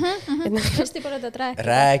minuga, vaata. Hästi põledad rääkida.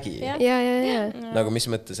 Räägi? Ja. Nagu mis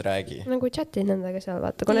mõttes räägi? Nagu chatid nendega seal,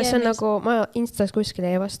 vaata. Kuna see on nagu, ma Instas kuskil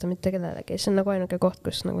ei vasta mitte kellelegi. See on nagu ainuke koht,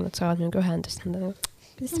 kus nagu nad saavad mingi ühendust nendega.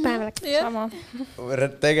 Kuidas päev läks? Sama.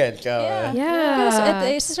 Tegelikult ka.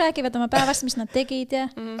 Et siis räägivad oma päevast, mis nad tegid ja...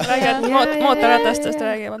 Räägivad mootorratastest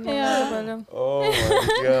räägivad. Oh my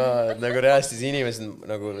god. Nagu reaalstis inimesed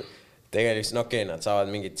nagu... Tegelikult, nad saavad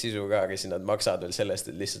mingit sisu ka, kes nad maksavad veel sellest,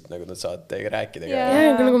 et lihtsalt nagu nad saavad teiega rääkida.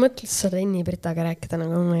 Ja, nagu mõtled, saad Enni Britaga rääkida,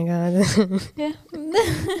 nagu oh my god.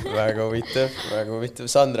 Väga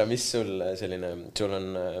huvitav. Sandra, mis sul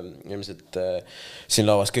on ilmselt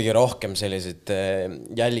siin lauas kõige rohkem selliseid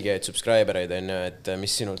jälgijaid, subscribereid, et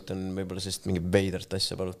mis sinult on võib-olla sellist mingi veidrat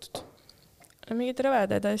asja palutud? Mingid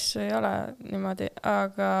rõvedaid asju ei ole niimoodi,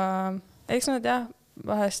 aga eks nad jah,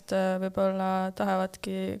 vahest võib-olla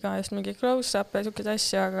tahavadki ka just mingi close-up ja sukkeid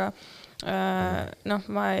asju, aga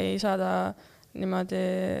ma ei saada niimoodi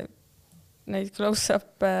neid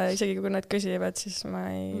close-up, isegi kui nad küsivad, siis ma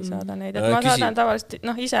ei saada neid. Et ma saadan tavaliselt,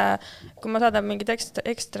 ise, kui ma saadan mingit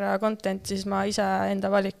ekstra content, siis ma ise enda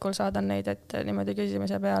valikul saadan neid, et niimoodi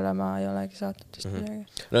küsimise peale ma ei olegi saatnud vist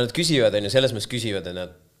midagi. No nad küsivad, selles mõttes küsivad, et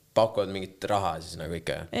nad pakuvad mingit raha siis nagu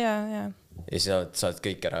ikka. Ja. Ja siis saad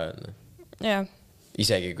kõik ära. Ja.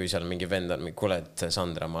 Isegi kui seal mingi vend on, kuule, et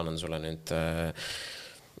Sandra, ma annan sulle nüüd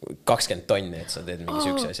 20 tonni, et sa teed mingi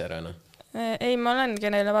sükse asja ära. Ei, ma olengi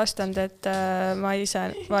neile vastanud, et ma ise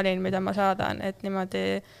valin, mida ma saadan, et niimoodi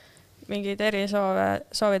mingeid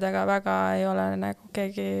erisoovidega väga ei ole nagu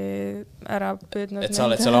keegi ära püüdnud. Et sa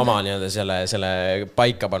oled seal oma selle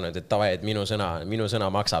paika pannud, et tavai, et minu sõna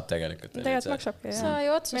maksab tegelikult. Tegelikult maksabki, sa ei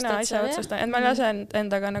otsustad mina ise otsustan, et ma lasen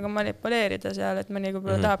endaga nagu manipuleeriida seal, et mõni kui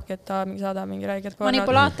tahabki, et ta saada mingi räiged pornod.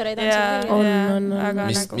 Manipulaatoreid on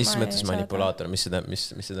see. Mis mõttes manipulaator? Mis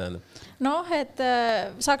see tähendab? Et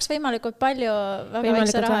saaks võimalikult palju väga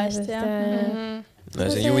väikse raha eest. No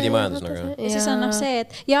see juudi majandus nagu. Ja siis on see,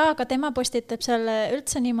 et aga tema postitab seal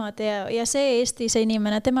üldse niimoodi ja see Eestis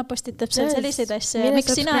inimene, tema postitab seal selliseid asju.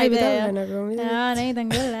 Miks sina ei tee? Ja neid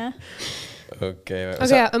on küll, jah.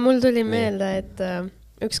 Aga mul tuli meelde, et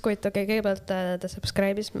üks kuid, kõigepealt ta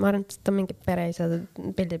subscribe'is, ma arvan, et ta mingi pere ei saa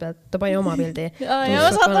pildi pealt, ta pani oma pildi. Ja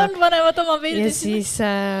osad panevad oma pildi. Ja siis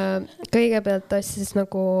kõigepealt ta siis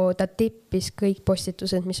nagu, ta tippis kõik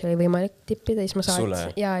postitused, mis oli võimalik tippida. Ja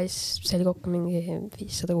siis see oli kokku mingi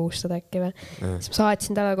 500-600 äkki või. Siis ma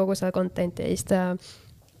saatsin talle kogu seda contenti ja siis ta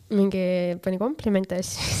mingi pani komplimente ja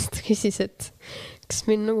siis ta küsis, et kas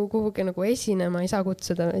mind nagu kuhugi nagu esinema ei saa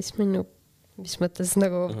kutsuda, siis mind nagu, mis mõttes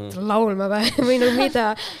nagu laulma või nagu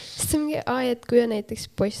mida. Siis mingi, et kui on näiteks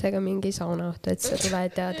poistega mingi saunaõhtu, et sa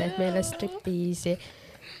tuled ja teed meile striptiisi.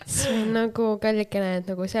 Siis on nagu kallikene, et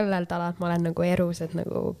nagu sellel talal ma olen nagu erus, et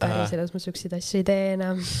nagu päris elus ma süksid asju ei tee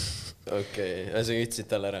enam. Okei, sa ütlesid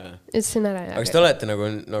talle ära? Ütlesin ära, jah. Aga kas te olete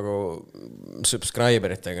nagu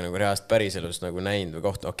subscriberitega nagu reaalselt päriselus nagu näinud või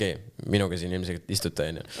kohta? Okei, minuga siin ilmselt istuta,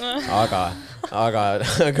 aga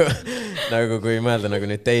nagu kui mõelda nagu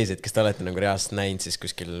nüüd teisi, et kas te olete nagu reaalselt näinud siis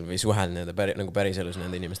kuskil või suhelnud nagu päriselus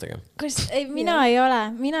nende inimestega? Mina ei ole,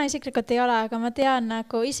 mina isiklikult ei ole, aga ma tean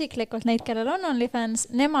nagu isiklikult neid, kellel on OnlyFans,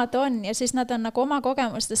 nemad on ja siis nad on nagu oma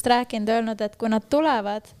kogemustest rääkinud, öelnud, et kui nad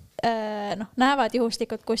tulevad, näevad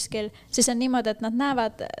juhuslikult kuskil, siis on niimoodi, et nad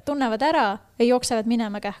tunnevad ära ja jooksevad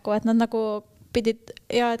minema kähku, et nad nagu pidid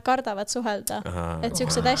ja et kardavad suhelda. Et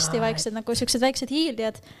siuksed hästi vaiksed, nagu siuksed väiksed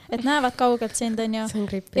hiiljad, et näevad kaugelt sind, on ju.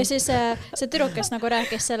 Ja siis see tüdruk, kes nagu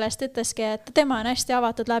rääkis sellest, ütleski, et tema on hästi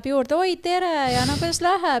avatud, läheb juurde, oi tere ja nagu kuidas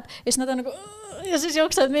läheb. Ja siis nad on nagu ja siis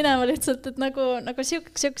jooksevad minema lihtsalt, et nagu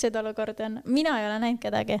siukseid olukordi on. Mina ei ole näinud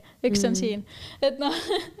kedagi, üks on siin. Et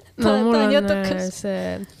mul on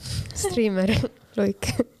see streamer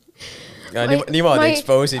Luik. Ja niimoodi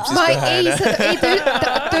exposib siis kohe.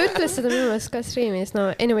 Ta ütles seda minu meelest ka streamis.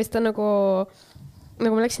 Anyways, ta nagu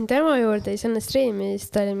ma läksin tema juurde ja enne streamis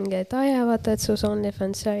ta oli mingi, et vaata, et sus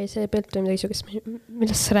OnlyFans sai see pilt või midagi siukest,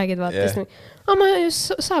 millest sa räägid, vaata. Ma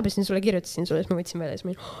just saabisin sulle, kirjutasin sulle, siis ma võtsin välja,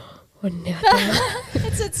 siis on jah teha.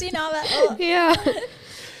 Et sa oled sina või? Jaa.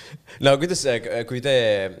 No kuidas, kui te,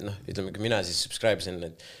 ütleme, kui mina siis subscribesin,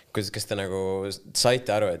 et kas te nagu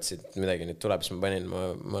saite aru, et siit midagi nüüd tuleb, siis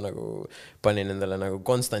ma nagu panin endale nagu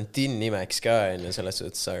Konstantin nimeks ka selles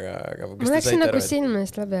suhtes, aga ma läksin nagu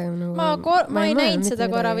silmest läbi, aga nagu ma ei näinud seda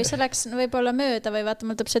korra või see läks võib-olla mööda või vaata,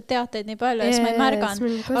 mul täpselt teateid nii palju ja siis ma ei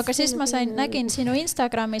märganud, aga siis ma nägin sinu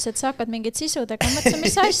Instagramis, et sa hakkad mingit sisudega, mõtlesin,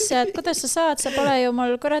 mis asja, et kuidas sa saad, sa pole ju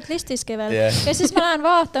mul kurat listiski veel ja siis ma lähen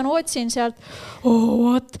vaatan, otsin sealt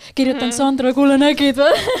kirjutan Sandra, kuule nägid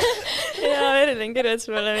või? Ja Erilin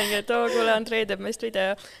kirjutas mulle mingi, et kuule Andrei teeb meist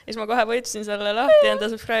video. Ja siis ma kohe võtsin selle lahti enda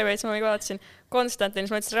subscribe, siis ma vaatasin Konstantin,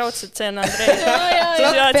 siis ma ütlesin raudselt, see on Andrei.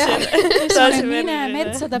 Siis jaatsin. Mine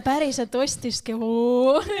metsada päriselt ostiski.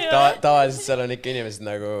 Tavaliselt seal on ikka inimesed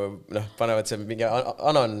nagu, panevad see mingi,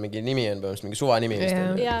 Anon mingi nimi on põhimõtteliselt mingi suva nimi.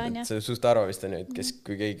 See suht arva vist on ju, et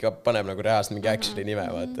kui keegi paneb nagu reaalselt mingi action'i nime,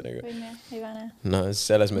 vaata nagu. No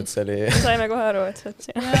selles mõttes oli... Saime kohe aru, et sa oled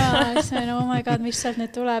siin. Jaa, see on, oh my god, mis sealt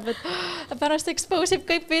nüüd tuleb, et pärast exposib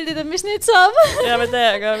kõik pildid, et mis nüüd saab. Ja me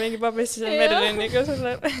teiega mingi pabistasin Meriliniga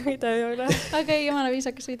selle video üle. Aga ei, jumala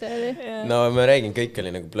viisakas video oli. No ma räägin, kõik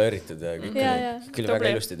oli nagu blurritud ja kõik oli küll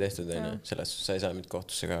väga ilusti tehtud. Selles sa ei saa mind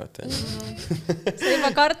kohtusse ka võtta. Sa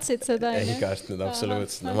juba kartsid seda. Ei kartnud,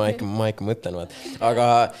 absoluutselt. Ma ikka mõtlen, vaat. Aga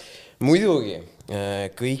muidugi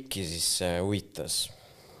kõiki siis huvitas.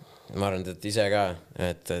 Ma arvan, et ise ka,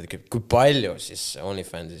 et kui palju siis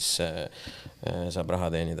OnlyFansis saab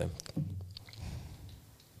raha teenida?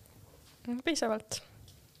 Piisavalt.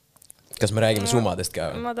 Kas me räägime summadest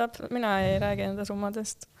ka? Mina ei räägi enda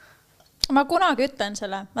summadest. Ma kunagi ütlen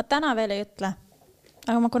selle. Ma täna veel ei ütle.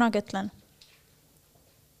 Aga ma kunagi ütlen.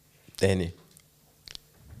 Teeni.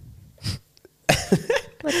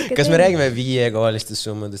 Kas me räägime 5-kohalistest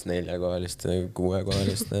summadest, 4-kohalistest,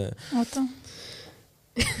 6-kohalistest? Oota.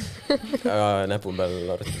 Aga näpu peal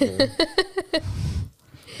arvatud.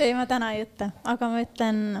 Ei, ma täna ei ütle. Aga ma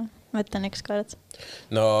ütlen üks kord.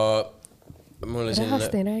 No...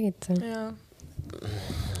 Rahast ei räägita.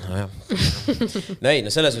 No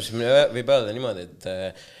selles mõttes võib öelda niimoodi,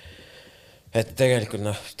 et tegelikult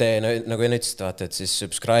te nagu enne ütlesite, vaata, et siis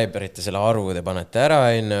subscriberite selle arvu te panete ära,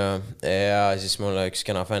 ja siis mulle üks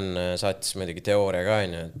kena fänn saatis muidugi teooria ka,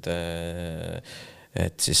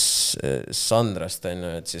 et siis Sandrast,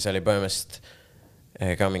 et siis oli põhimõtteliselt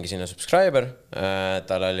ka mingi sinna subscriber,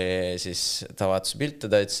 tal oli siis, ta vaatas piltu,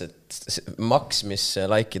 ta ütles, et maks, mis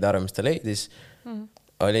like'ide arv, mis ta leidis,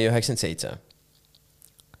 oli 97.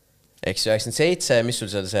 Eks 97, mis sul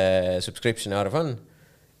seal see subscriptioni arv on?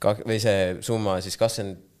 Või see summa siis, kas see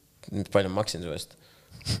on, palju ma maksin su eest?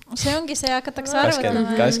 See ongi see, hakatakse arvutama.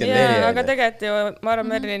 24. Aga tegelikult ju, ma arvan,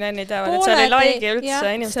 Merlin enne teavad, et seal ei laigi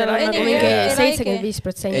üldse inimeste nagu mingi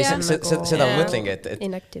 75%. Seda ma mõtlengi, et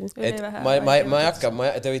ma ei hakka,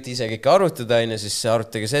 te võite ise kõik arutada, siis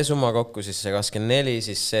arutage see summa kokku, siis see 24,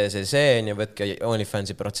 siis see, ja võtke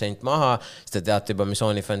OnlyFansi protsent maha, siis te teate juba, mis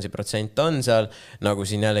OnlyFansi protsent on seal, nagu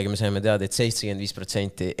siin jällegi me saime teada, et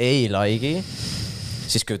 75% ei laigi,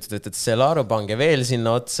 siis kui võtad Celaro, pange veel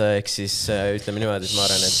sinna otsa, ehk siis ütleme niimoodi, et ma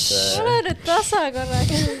arvan, et ole nüüd tasa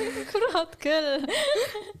korraga, kurat küll.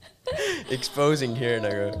 Exposing here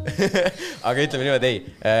nagu. Aga ütleme niimoodi,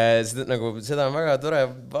 seda on väga tore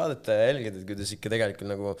vaadata ja jälgida, et kuidas ikka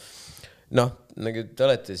tegelikult nagu nagu te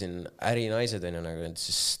olete siin ärinaised on ju nagu, et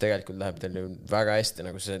siis tegelikult läheb teil ju väga hästi,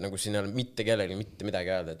 nagu see, nagu siin ei ole mitte kellelgi mitte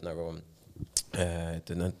midagi öelda, et nagu, et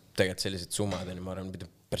tegelikult sellised summad on ju, ma arvan,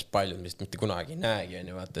 päris paljud vist mitte kunagi ei näegi on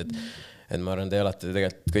ju, vaata, et ma arvan, te elate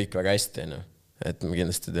tegelikult kõik väga hästi on ju, et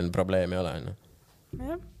kindlasti teil probleemi ei ole on ju.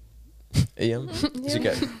 Jah. Ei jah,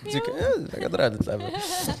 siuke, väga tore, et läheb.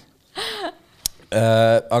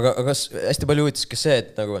 Aga hästi palju huvitas ka see,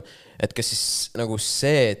 et nagu, et kas siis nagu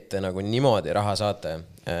see, et te nagu niimoodi raha saate,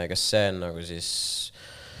 kas see on nagu siis,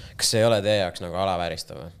 kas see ei ole teie jaoks nagu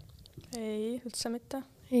alavääristav? Ei, üldse mitte.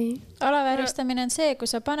 Ei. Alavääristamine on see, kui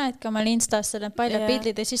sa panedki omal Instasse need paljad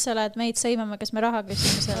pildid ja siis sa lähed meid sõimama, kes me raha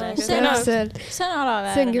küsime selle. See on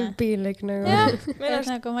alaväärne. See on küll piinlik nagu. Jah, et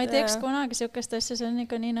nagu ma ei teeks kunagi siukest asja, see on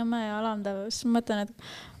ikka nii nõme ja alandav. Siis mõtlen, et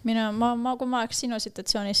kui ma oleks sinu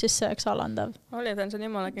situatsioonis, siis see oleks alandav. OnlyFans on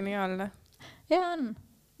jumala geniaalne. Ja on.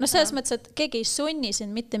 No selles mõttes, et keegi ei sunni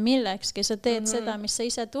sind mitte millekski, sa teed seda, mis sa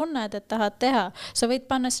ise tunned, et tahad teha. Sa võid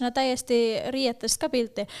panna sinna täiesti riietest ka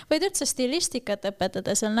pilti. Võid üldse stilistikat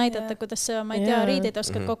õpetada, seal näidata, kuidas sa, ma ei tea, riidid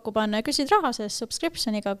oskad kokku panna ja küsid raha sellest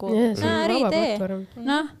subscription iga kuu.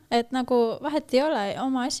 Noh, et nagu vahet ei ole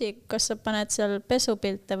oma asi, kas sa paned seal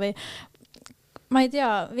pesupilte või ma ei tea,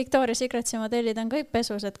 Victoria's Secretsi modellid on kõik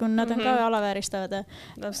pesus, et kui nad on ka alavääristavad.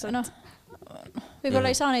 Noh, võib-olla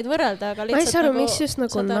ei saa neid võrrelda, aga lihtsalt ma ei saa aru, miks just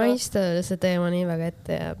nagu naistele see teema nii väga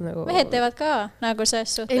ette jääb nagu... Mehed teevad ka nagu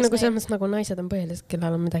selles suhtes. Ei, nagu selles nagu naised on põhiliselt,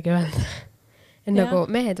 kellel on midagi öelda. Et nagu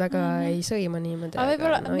mehed väga ei sõima niimoodi. Aga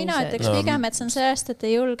võib-olla mina ütleks pigem, et see on sellest, et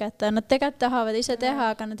ei julgeta. Nad tegelikult tahavad ise teha,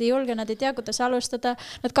 aga nad ei julge, nad ei tea, kuidas alustada.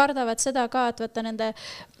 Nad kardavad seda ka, et võtta nende,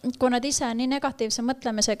 kui nad ise on nii negatiivse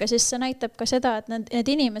mõtlemisega, siis see näitab ka seda, et need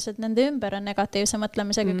inimesed nende ümber on negatiivse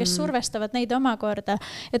mõtlemisega, kes survestavad neid omakorda.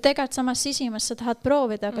 Ja tegelikult samas sisimas sa tahad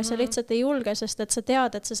proovida, aga sa lihtsalt ei julge, sest et sa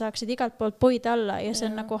tead, et sa saaksid igalt poolt puid alla ja see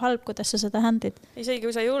on nagu halb, kuidas sa seda händid. Isegi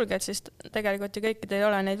kui sa julged, siis tegelikult ju kõikidel ei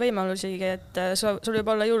ole neid võimalusi, et sul võib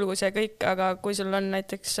olla julgus ja kõik, aga kui sul on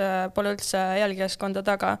näiteks pole üldse jälgijaskonda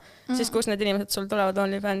taga, siis kus need inimesed sul tulevad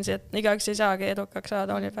OnlyFansi, et igaks ei saagi edukaks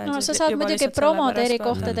saada OnlyFansi. No sa saad muidugi promoda eri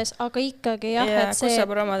kohtades, aga ikkagi jah, et see... Kus sa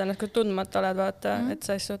promoda ennast, kui tundmata oled, vaata, et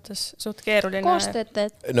sa suhtes suht keeruline. Koostööd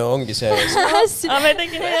teed. No ongi see... Aga me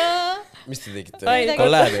tegime... Mis te tegite?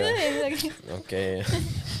 Kolläbi? Okei.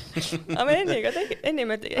 Aga me enniga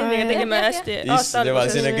tegime hästi aasta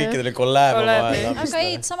alguses. Siin on kõikidele kolläbi. Aga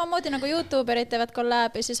ei, samamoodi nagu YouTuberid teevad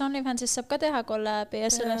kolläbi, siis OnlyFansis saab ka teha kolläbi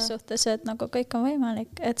ja selles suhtes, et nagu kõik on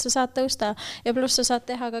võimalik, et sa saad tõusta ja pluss sa saad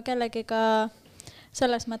teha ka kellegiga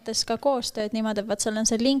selles mõttes ka koostööd niimoodi, et seal on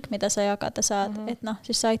see link, mida sa jagada saad, et noh,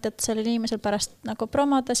 siis sa aitad sellel inimesel pärast nagu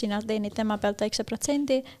promoda, sina teenid tema pealt väikse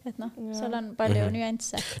protsendi, et noh, seal on palju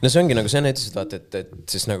nüansse. No see ongi nagu see näitus, et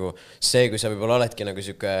siis nagu see, kui sa võib-olla oledki nagu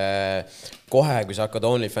siuke kohe, kui sa hakkad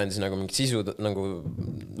OnlyFansis nagu mingit sisu nagu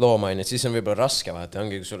looma, et siis on võib-olla raske vaata,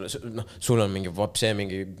 ongi, sul on mingi see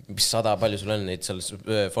mingi 100, palju sul on neid seal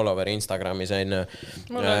followeri Instagramis on.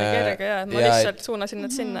 Mul oli kerge ja ma lihtsalt suunasin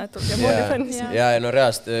nad sinna, et tulge OnlyFansis. Ja no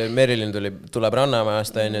reaalselt Merilin tuleb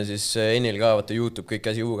Rannamaast ja siis Enil ka vaata YouTube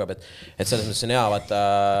kõik asi huugab, et selles mõttes on hea vaata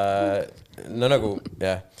no nagu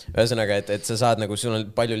jah, ühesõnaga, et sa saad nagu, sul on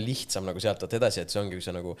palju lihtsam nagu sealt edasi, et see ongi, kui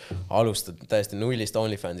sa nagu alustad täiesti nullist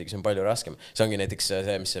OnlyFansiga, see on palju raskem. See ongi näiteks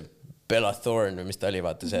see, mis see Bella Thorne või mis ta oli,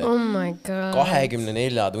 vaata see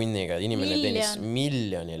 24 tunniga inimene teenis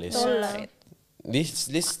 $1,000,000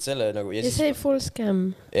 lihtsalt selle nagu ja see full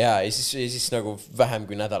scam ja siis nagu vähem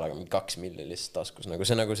kui nädalaga 2 miljonit lihtsalt taskus nagu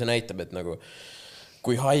see näitab, et nagu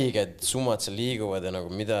kui haiged summad seal liiguvad ja nagu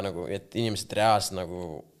mida nagu, et inimesed reaalselt nagu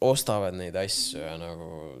ostavad neid asju ja nagu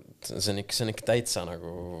see on ikka täitsa nagu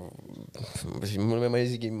ma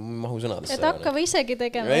isegi mahu sõnadesse. Et hakka või isegi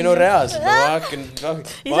tegema. Ei no reaalselt, ma hakkan...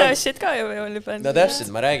 Ise ostsid ka ju või OnlyFansi? No täpselt,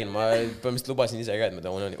 ma räägin, ma põhimõtteliselt lubasin ise ka, et ma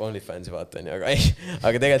tahan OnlyFansi vaata,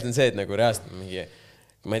 aga tegelikult on see, et nagu reaalselt mingi,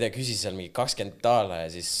 ma ei tea, küsi seal mingi $20 ja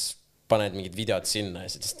siis paned mingid videod sinna ja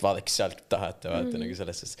siis vaadake sealt tahate vaata nagu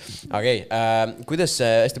selles. Aga kuidas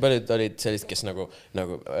hästi paljud olid sellist, kes nagu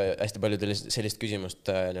hästi paljud oli sellist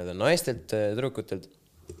küsimust naistelt, tüdrukutelt,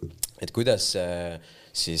 et kuidas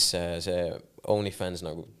siis see OnlyFans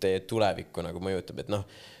nagu teie tulevikku nagu mõjutab, et noh,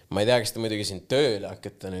 ma ei tea, kas te muidugi siin tööle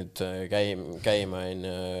hakkate nüüd käima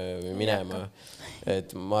või minema,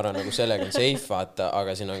 et ma arvan nagu sellega on safe vaata,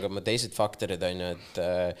 aga siin on ka teised faktorid on ju,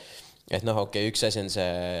 et noh, okei, üks asi on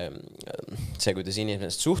see, kuidas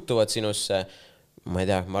inimesed suhtuvad sinusse, ma ei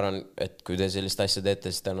tea, ma arvan, et kui te sellist asja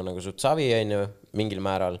teete, siis ta on nagu suht savi, on ju, mingil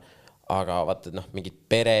määral, aga vaata, et noh, mingid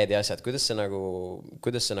pered ja asjad, kuidas sa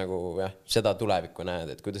nagu jah, seda tulevikku näed,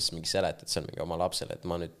 et kuidas mingi seletad seal mingi oma lapsele, et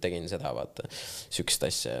ma nüüd tegin seda, vaata, sükst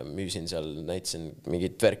asja, müüsin seal, näitasin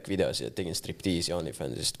mingid tverkvideosi, et tegin striptiisi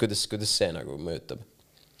OnlyFansist, kuidas see nagu mõjutab?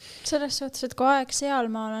 Selles suhtes, et kui aeg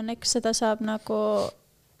sealmaal on, eks seda saab nagu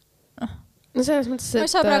no selles mõttes, et ma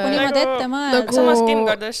ei saa praegu niimoodi ette mõelda. Samas Kim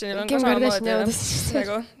Kardashianil on ka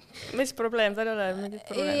samamoodi. Mis probleem, tal ei ole mingit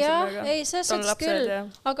probleem sellega. Ei, see suhtes küll,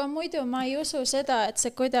 aga muidu ma ei usu seda, et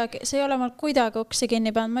see ei ole mal kuidagi uksi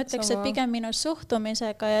kinni pannud. Ma ütleks, et pigem minu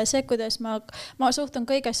suhtumisega ja see, kuidas ma suhtun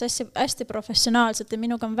kõigest hästi professionaalselt ja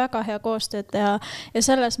minuga on väga hea koostööd teha. Ja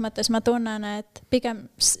selles mõttes ma tunnen, et pigem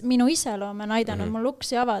minu iseloom on aidanud mul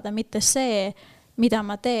uksi avada, mitte see, mida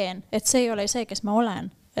ma teen. Et see ei ole see, kes ma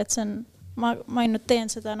olen. Et see on ma ainult teen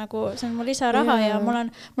seda nagu, see on mul lisaraha ja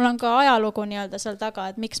mul on ka ajalugu nii-öelda seal taga,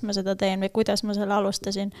 et miks ma seda teen või kuidas ma selle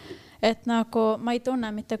alustasin. Et nagu ma ei tunne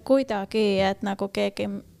mitte kuidagi, et nagu keegi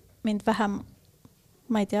mind vähem,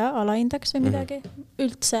 ma ei tea, alahindaks või midagi.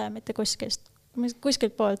 Üldse mitte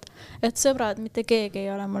kuskilt poolt. Et sõbrad, mitte keegi ei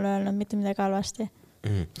ole mulle öelnud mitte midagi halvasti.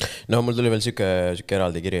 No mul tuli veel siuke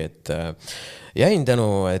eraldi kiri, et jäin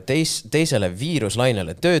tänu teisele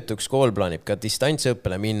viiruslainele töötuks, kool plaanib ka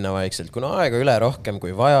distantsõppele minna vaikselt, kuna aega üle rohkem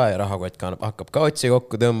kui vaja ja rahakott hakkab ka otsi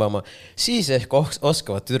kokku tõmbama, siis ehk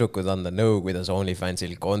oskavad tüdrukud anda nõu, kuidas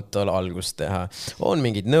OnlyFansil kontol algust teha. On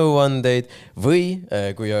mingid nõuandeid või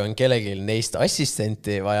kui on kellelgi neist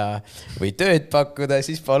assistenti vaja või tööd pakkuda,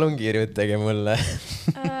 siis palun kirjutage mulle.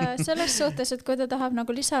 Selles suhtes, et kui ta tahab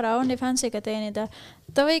nagu lisara OnlyFansiga teenida,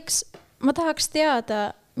 ma tahaks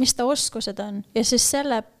teada, mis ta oskused on ja siis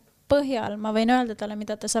selle põhjal ma võin öelda talle,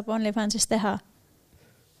 mida ta saab OnlyFansis teha.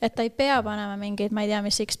 Et ta ei pea panema mingeid, ma ei tea,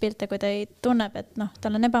 mis X-pilte, kui ta ei tunneb, et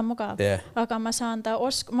tal on ebamugav. Aga ma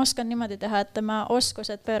oskan niimoodi teha, et tema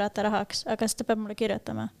oskused pöörata rahaks, aga siis ta peab mulle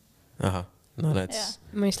kirjutama. Aha, no näeds.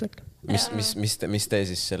 Mõistlik. Mis te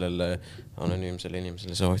siis sellele anonüümsele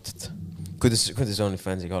inimesele soovitate? Kuidas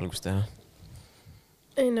OnlyFansiga algust teha?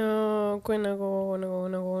 Ei no, kui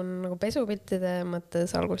nagu pesupiltide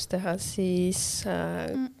mõttes algust teha, siis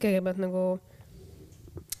kõigepealt nagu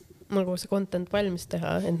see content valmis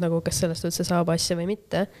teha, et nagu kas sellest üldse saab asja või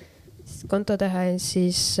mitte. Siis konto teha ja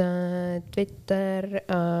siis Twitter,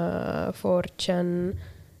 4chan,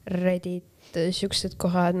 Reddit, siuksed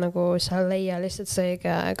kohad nagu seal leia lihtsalt see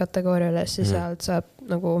kategooria üles ja sealt saab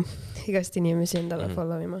nagu igast inimesi endale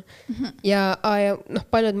follow ima. Ja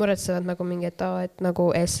paljud muretsevad nagu mingi, et nagu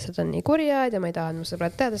eestlased on nii kurjad ja ma ei taha, et mu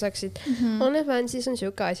sõbrad teada saaksid. OnlyFansis on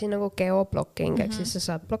siuke asi nagu geoblocking, ehk siis sa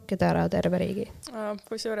saad blokkida ära terve riigi.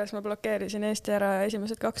 Kusjuures ma blokeerisin Eesti ära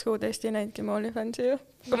esimesed 2 kuud Eesti ei näidki ma OnlyFansi ju,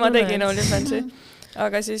 kui ma tegin OnlyFansi.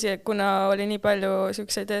 Aga siis, kuna oli nii palju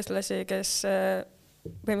siukseid eestlasi, kes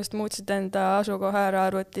põhimõtteliselt muutsid enda asukoha ära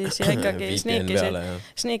arvutis ja ikkagi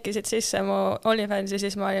sniikisid sisse mu OnlyFansi,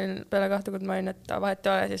 siis ma olin peale 2 kuud, ma olin, et vahet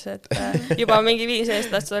ei ole siis, et juba mingi 5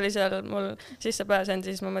 eestlast oli seal mul sisse pääsenud,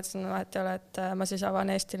 siis ma mõtlesin, vahet ei ole, et ma siis avan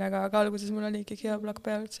Eestile, aga alguses mul oli ikkagi hea blog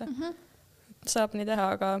peal üldse. Saab nii teha,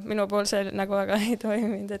 aga minu pool see nagu väga ei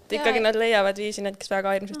toiminud, et ikkagi nad leiavad viisi, need, kes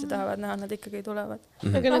väga hirmsasti tahavad näha, nad ikkagi tulevad.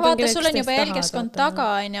 Vaata, sul on juba jälgeskond taga,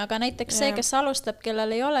 aga näiteks see, kes alustab,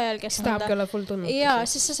 kellel ei ole jälgeskonda, ja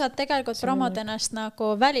siis sa saad tegelikult promod ennast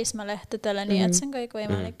nagu välismaalehtedele, nii et see on kõik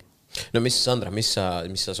võimalik. No Sandra, mis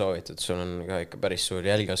sa soovitad? Sul on ka ikka päris suur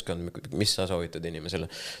jälgeskond, mis sa soovitad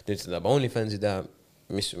inimesele? Nüüd seda OnlyFansi teha,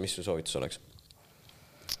 mis su soovitus oleks?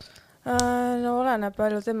 No oleneb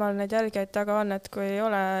palju temal neid jälgijaid taga on, et kui ei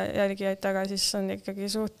ole jälgijaid taga, siis on ikkagi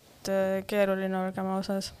suht keeruline olema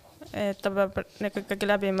osas. Et ta peab ikkagi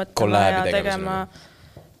läbi mõtlema ja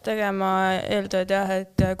tegema eeltööd jah,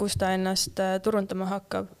 et kus ta ennast turundama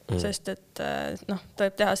hakkab, sest et ta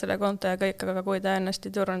võib teha selle konto ja kõik, aga kui ta ennast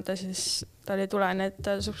ei turunda, siis tal ei tule need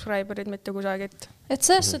subscriberid mitte kusagilt. Et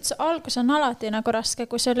selles suhtes algus on alati nagu raske,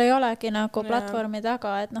 kui sul ei olegi nagu platvormi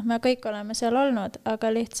taga, et me kõik oleme seal olnud,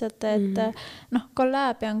 aga lihtsalt, et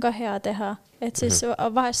kolläbi on ka hea teha, et siis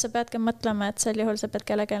vahest sa peadki mõtlema, et sel juhul sa pead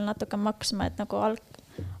kellelgi natuke maksma, et nagu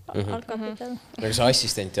algkapital. Aga see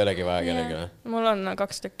assistent ei olegi vaja kellegi? Mul on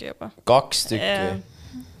 2 tükki juba. 2 tükki?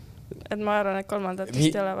 Et ma arvan, et 3.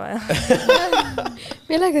 vist ei ole vaja.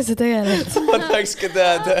 Millega sa tegeled? Ma tahaks ka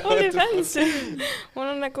teada. OnlyFansi. Mul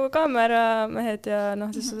on nagu kaameramehed ja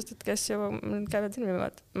siis kes ju käivad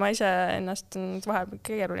filmivad. Ma ise ennast vahepeal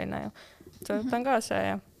keeruline ju. Pean kaasa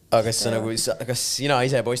ja aga kas sina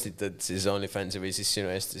ise postitad siis OnlyFansi või siis sinu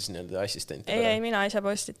eest siis nii-öelda assistent? Ei, mina ise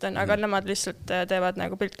postitan, aga nemad lihtsalt teevad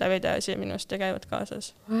nagu pilte ja videosi minust ja käivad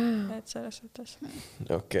kaasas. Et selles suhtes.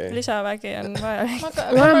 Lisavägi on vaja.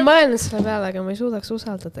 Ma olen mõelnud selle peale, aga ma ei suudaks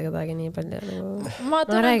usaldada kedagi nii palju. Ma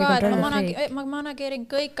tunnen ka, et ma manageerin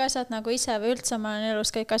kõik asjad nagu ise või üldse ma olen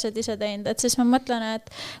elus kõik asjad ise teinud, et siis ma mõtlen,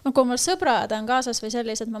 et kui mul sõbrad on kaasas või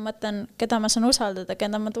sellised, ma mõtlen, keda ma saan usaldada,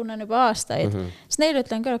 keda ma tunnen juba aastaid, siis neile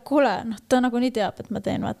ütlen küll, kuule, ta nagu nii teab, et ma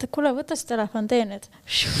teen, vaata, kuule, võta see telefon, tee nüüd.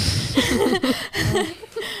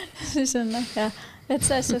 Siis on, jah, et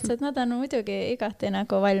selles suhtes, et nad on muidugi igati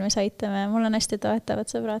nagu valmis aitama ja mul on hästi toetavad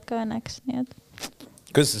sõbrad ka õnneks, nii et.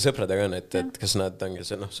 Kuidas see sõpradega on, et kas nad ongi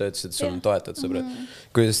see, sa ütlesid, et sul on toetavad sõbrad.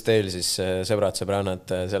 Kuidas teil siis sõbrad-sõbrannad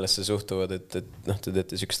sellesse suhtuvad, et te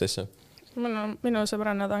teete sükst asja? Minu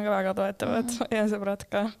sõbrannad on ka väga toetavad ja sõbrad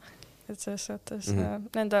ka. Et selles suhtes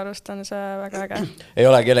nende arust on see väga äge.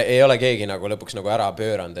 Ei ole keegi nagu lõpuks nagu ära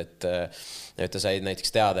pööranud, et ta said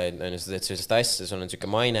näiteks teada, et sellist asja, sul on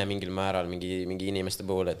selline maine mingil määral mingi inimeste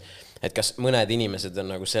puhul, et kas mõned inimesed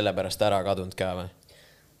on nagu selle pärast ära kadunud ka või?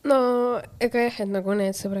 No ega jah, et nagu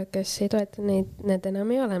need sõbrad, kes ei toeta neid, need enam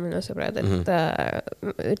ei ole minu sõbrad, et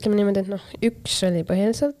ütleme niimoodi, et üks oli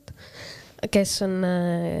põhiliselt, kes on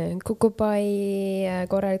Kukupai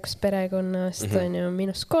korralikust perekonnast, on ju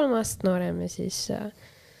minust 3 aastat noorem ja siis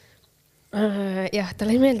jah,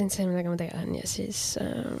 talle ei meeldinud see, millega ma tegelen ja siis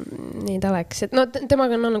nii ta läks. Et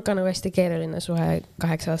temaga on olnud ka nagu hästi keeruline suhe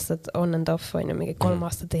 8 aastat on and off, on ju, mingi 3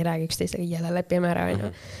 aastat ei räägi üksteisega, jälle lepime ära, on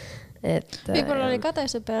ju. Võib-olla oli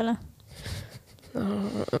kadese peale?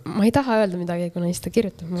 Ma ei taha öelda midagi, kuna siis ta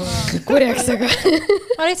kirjutab mulle kurjaks, aga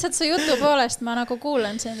ma lihtsalt see jutu poolest ma nagu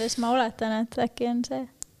kuulen sind ja siis ma oletan, et äkki on see.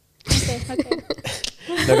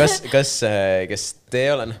 No kas te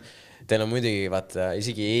ole, teil on muidugi, vaata,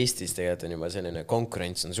 isegi Eestis tegelikult on juba selline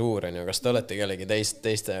konkurents on suur, on ju, kas te olete kellegi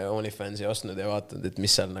teiste OnlyFansi ostnud ja vaatanud, et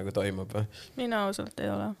mis seal nagu toimub? Mina ausalt ei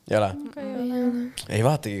ole. Ei ole? Ei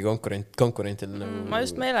vaatagi konkurentil nagu... Ma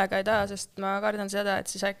just meelega ei taha, sest ma kardan seda,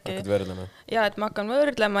 et siis äkki... Hakkad võrdlema? Ja, et ma hakkan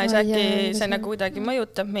võrdlema ja äkki see nagu kuidagi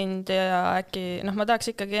mõjutab mind ja äkki, ma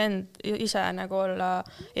tahaks ikkagi ise nagu olla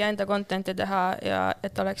ja enda contenti teha ja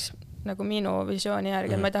et oleks nagu minu visiooni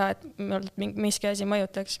järgi, ma ei taha, et miski asi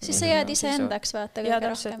mõjutaks. Siis sa jääd ise endaks, vaata kõige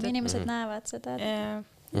rohkem. Inimesed näevad seda.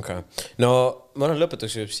 Okay. No ma olen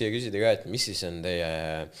lõpetuseks siia küsida ka, et mis siis on teie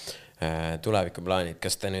tulevikuplaanid?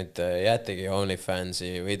 Kas te nüüd jäätegi OnlyFansi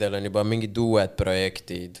või teil on juba mingid uued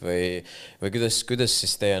projektid või kuidas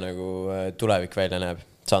siis teie nagu tulevik välja näeb?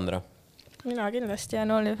 Sandra? Mina kindlasti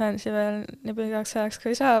jään OnlyFansi veel nii pikaks ajaks,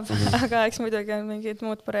 kui saab, aga eks muidugi on mingid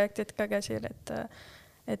muud projektid ka käsil,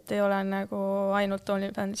 et ei ole nagu ainult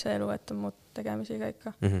OnlyFansi elu, et on muud tegemisi ka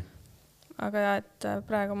ikka. Aga jah, et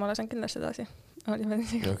praegu ma lasen kindlasti edasi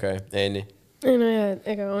OnlyFansi. Okei, Eeni? No jah,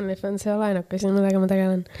 ega OnlyFansi ei ole ainuke siin, millega ma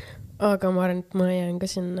tegelen. Aga ma arvan, et ma jään ka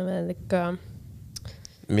sinna veel ikka...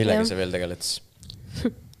 Millega sa veel tegeled?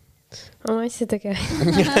 Oma asjadega.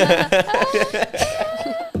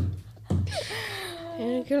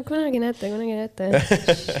 Küll kunagi näete.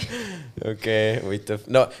 Okei, huvitav.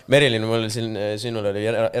 No, Merilin, mul sinul oli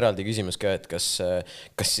eraldi küsimus ka, et kas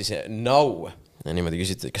siis Now, niimoodi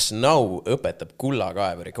küsitud, kas Now õpetab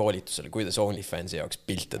kullakaevuri koolitusele, kuidas OnlyFansi jaoks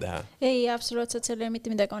pilte teha? Ei, absoluutselt, seal ei ole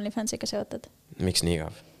mitte midagi OnlyFansiga seotud. Miks nii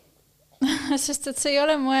kav? Sest et see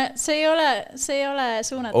ei ole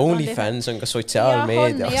suunatud. OnlyFans on ka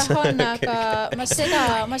sotsiaalmeedia. Jah, on, aga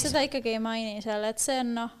ma seda ikkagi ei maini seal, et see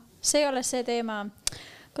on see ei ole see teema,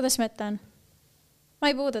 kuidas ma ütlen,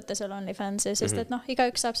 ma ei puuduta seal OnlyFansi, sest et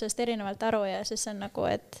igaüks saab sellest erinevalt aru ja siis on nagu,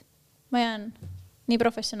 et ma jään nii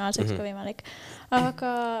professionaalseks kui võimalik.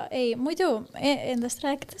 Aga ei, muidu endast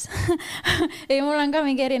rääkides. Ei, mul on ka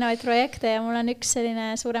mingi erinevaid projekte ja mul on üks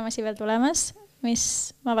selline suurem asi veel tulemas, mis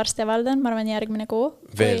ma varsti avaldan, ma arvan järgmine kuu.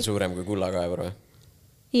 Veel suurem kui kullakaevur või?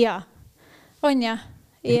 Jaa, on jah.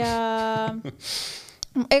 Ja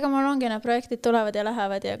ega mul ongi need projektid tulevad ja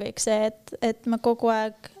lähevad ja kõik see, et ma kogu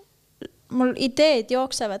aeg, mul ideed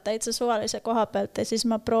jooksevad täitsa suvalise koha pealt ja siis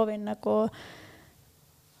ma proovin nagu,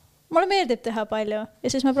 mulle meeldib teha palju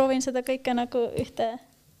ja siis ma proovin seda kõike nagu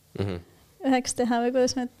üheks teha või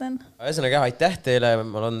kuidas ma ütlen. Ühesõnaga, aitäh teile,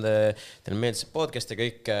 ma olen teile meeldis podcast ja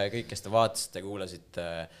kõik, kes te vaatasite, kuulasite,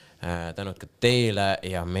 tänud ka teile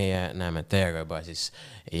ja meie näeme teiega juba siis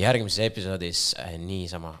järgmises episoodis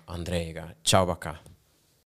niisama Andreiga. Tšau, paka!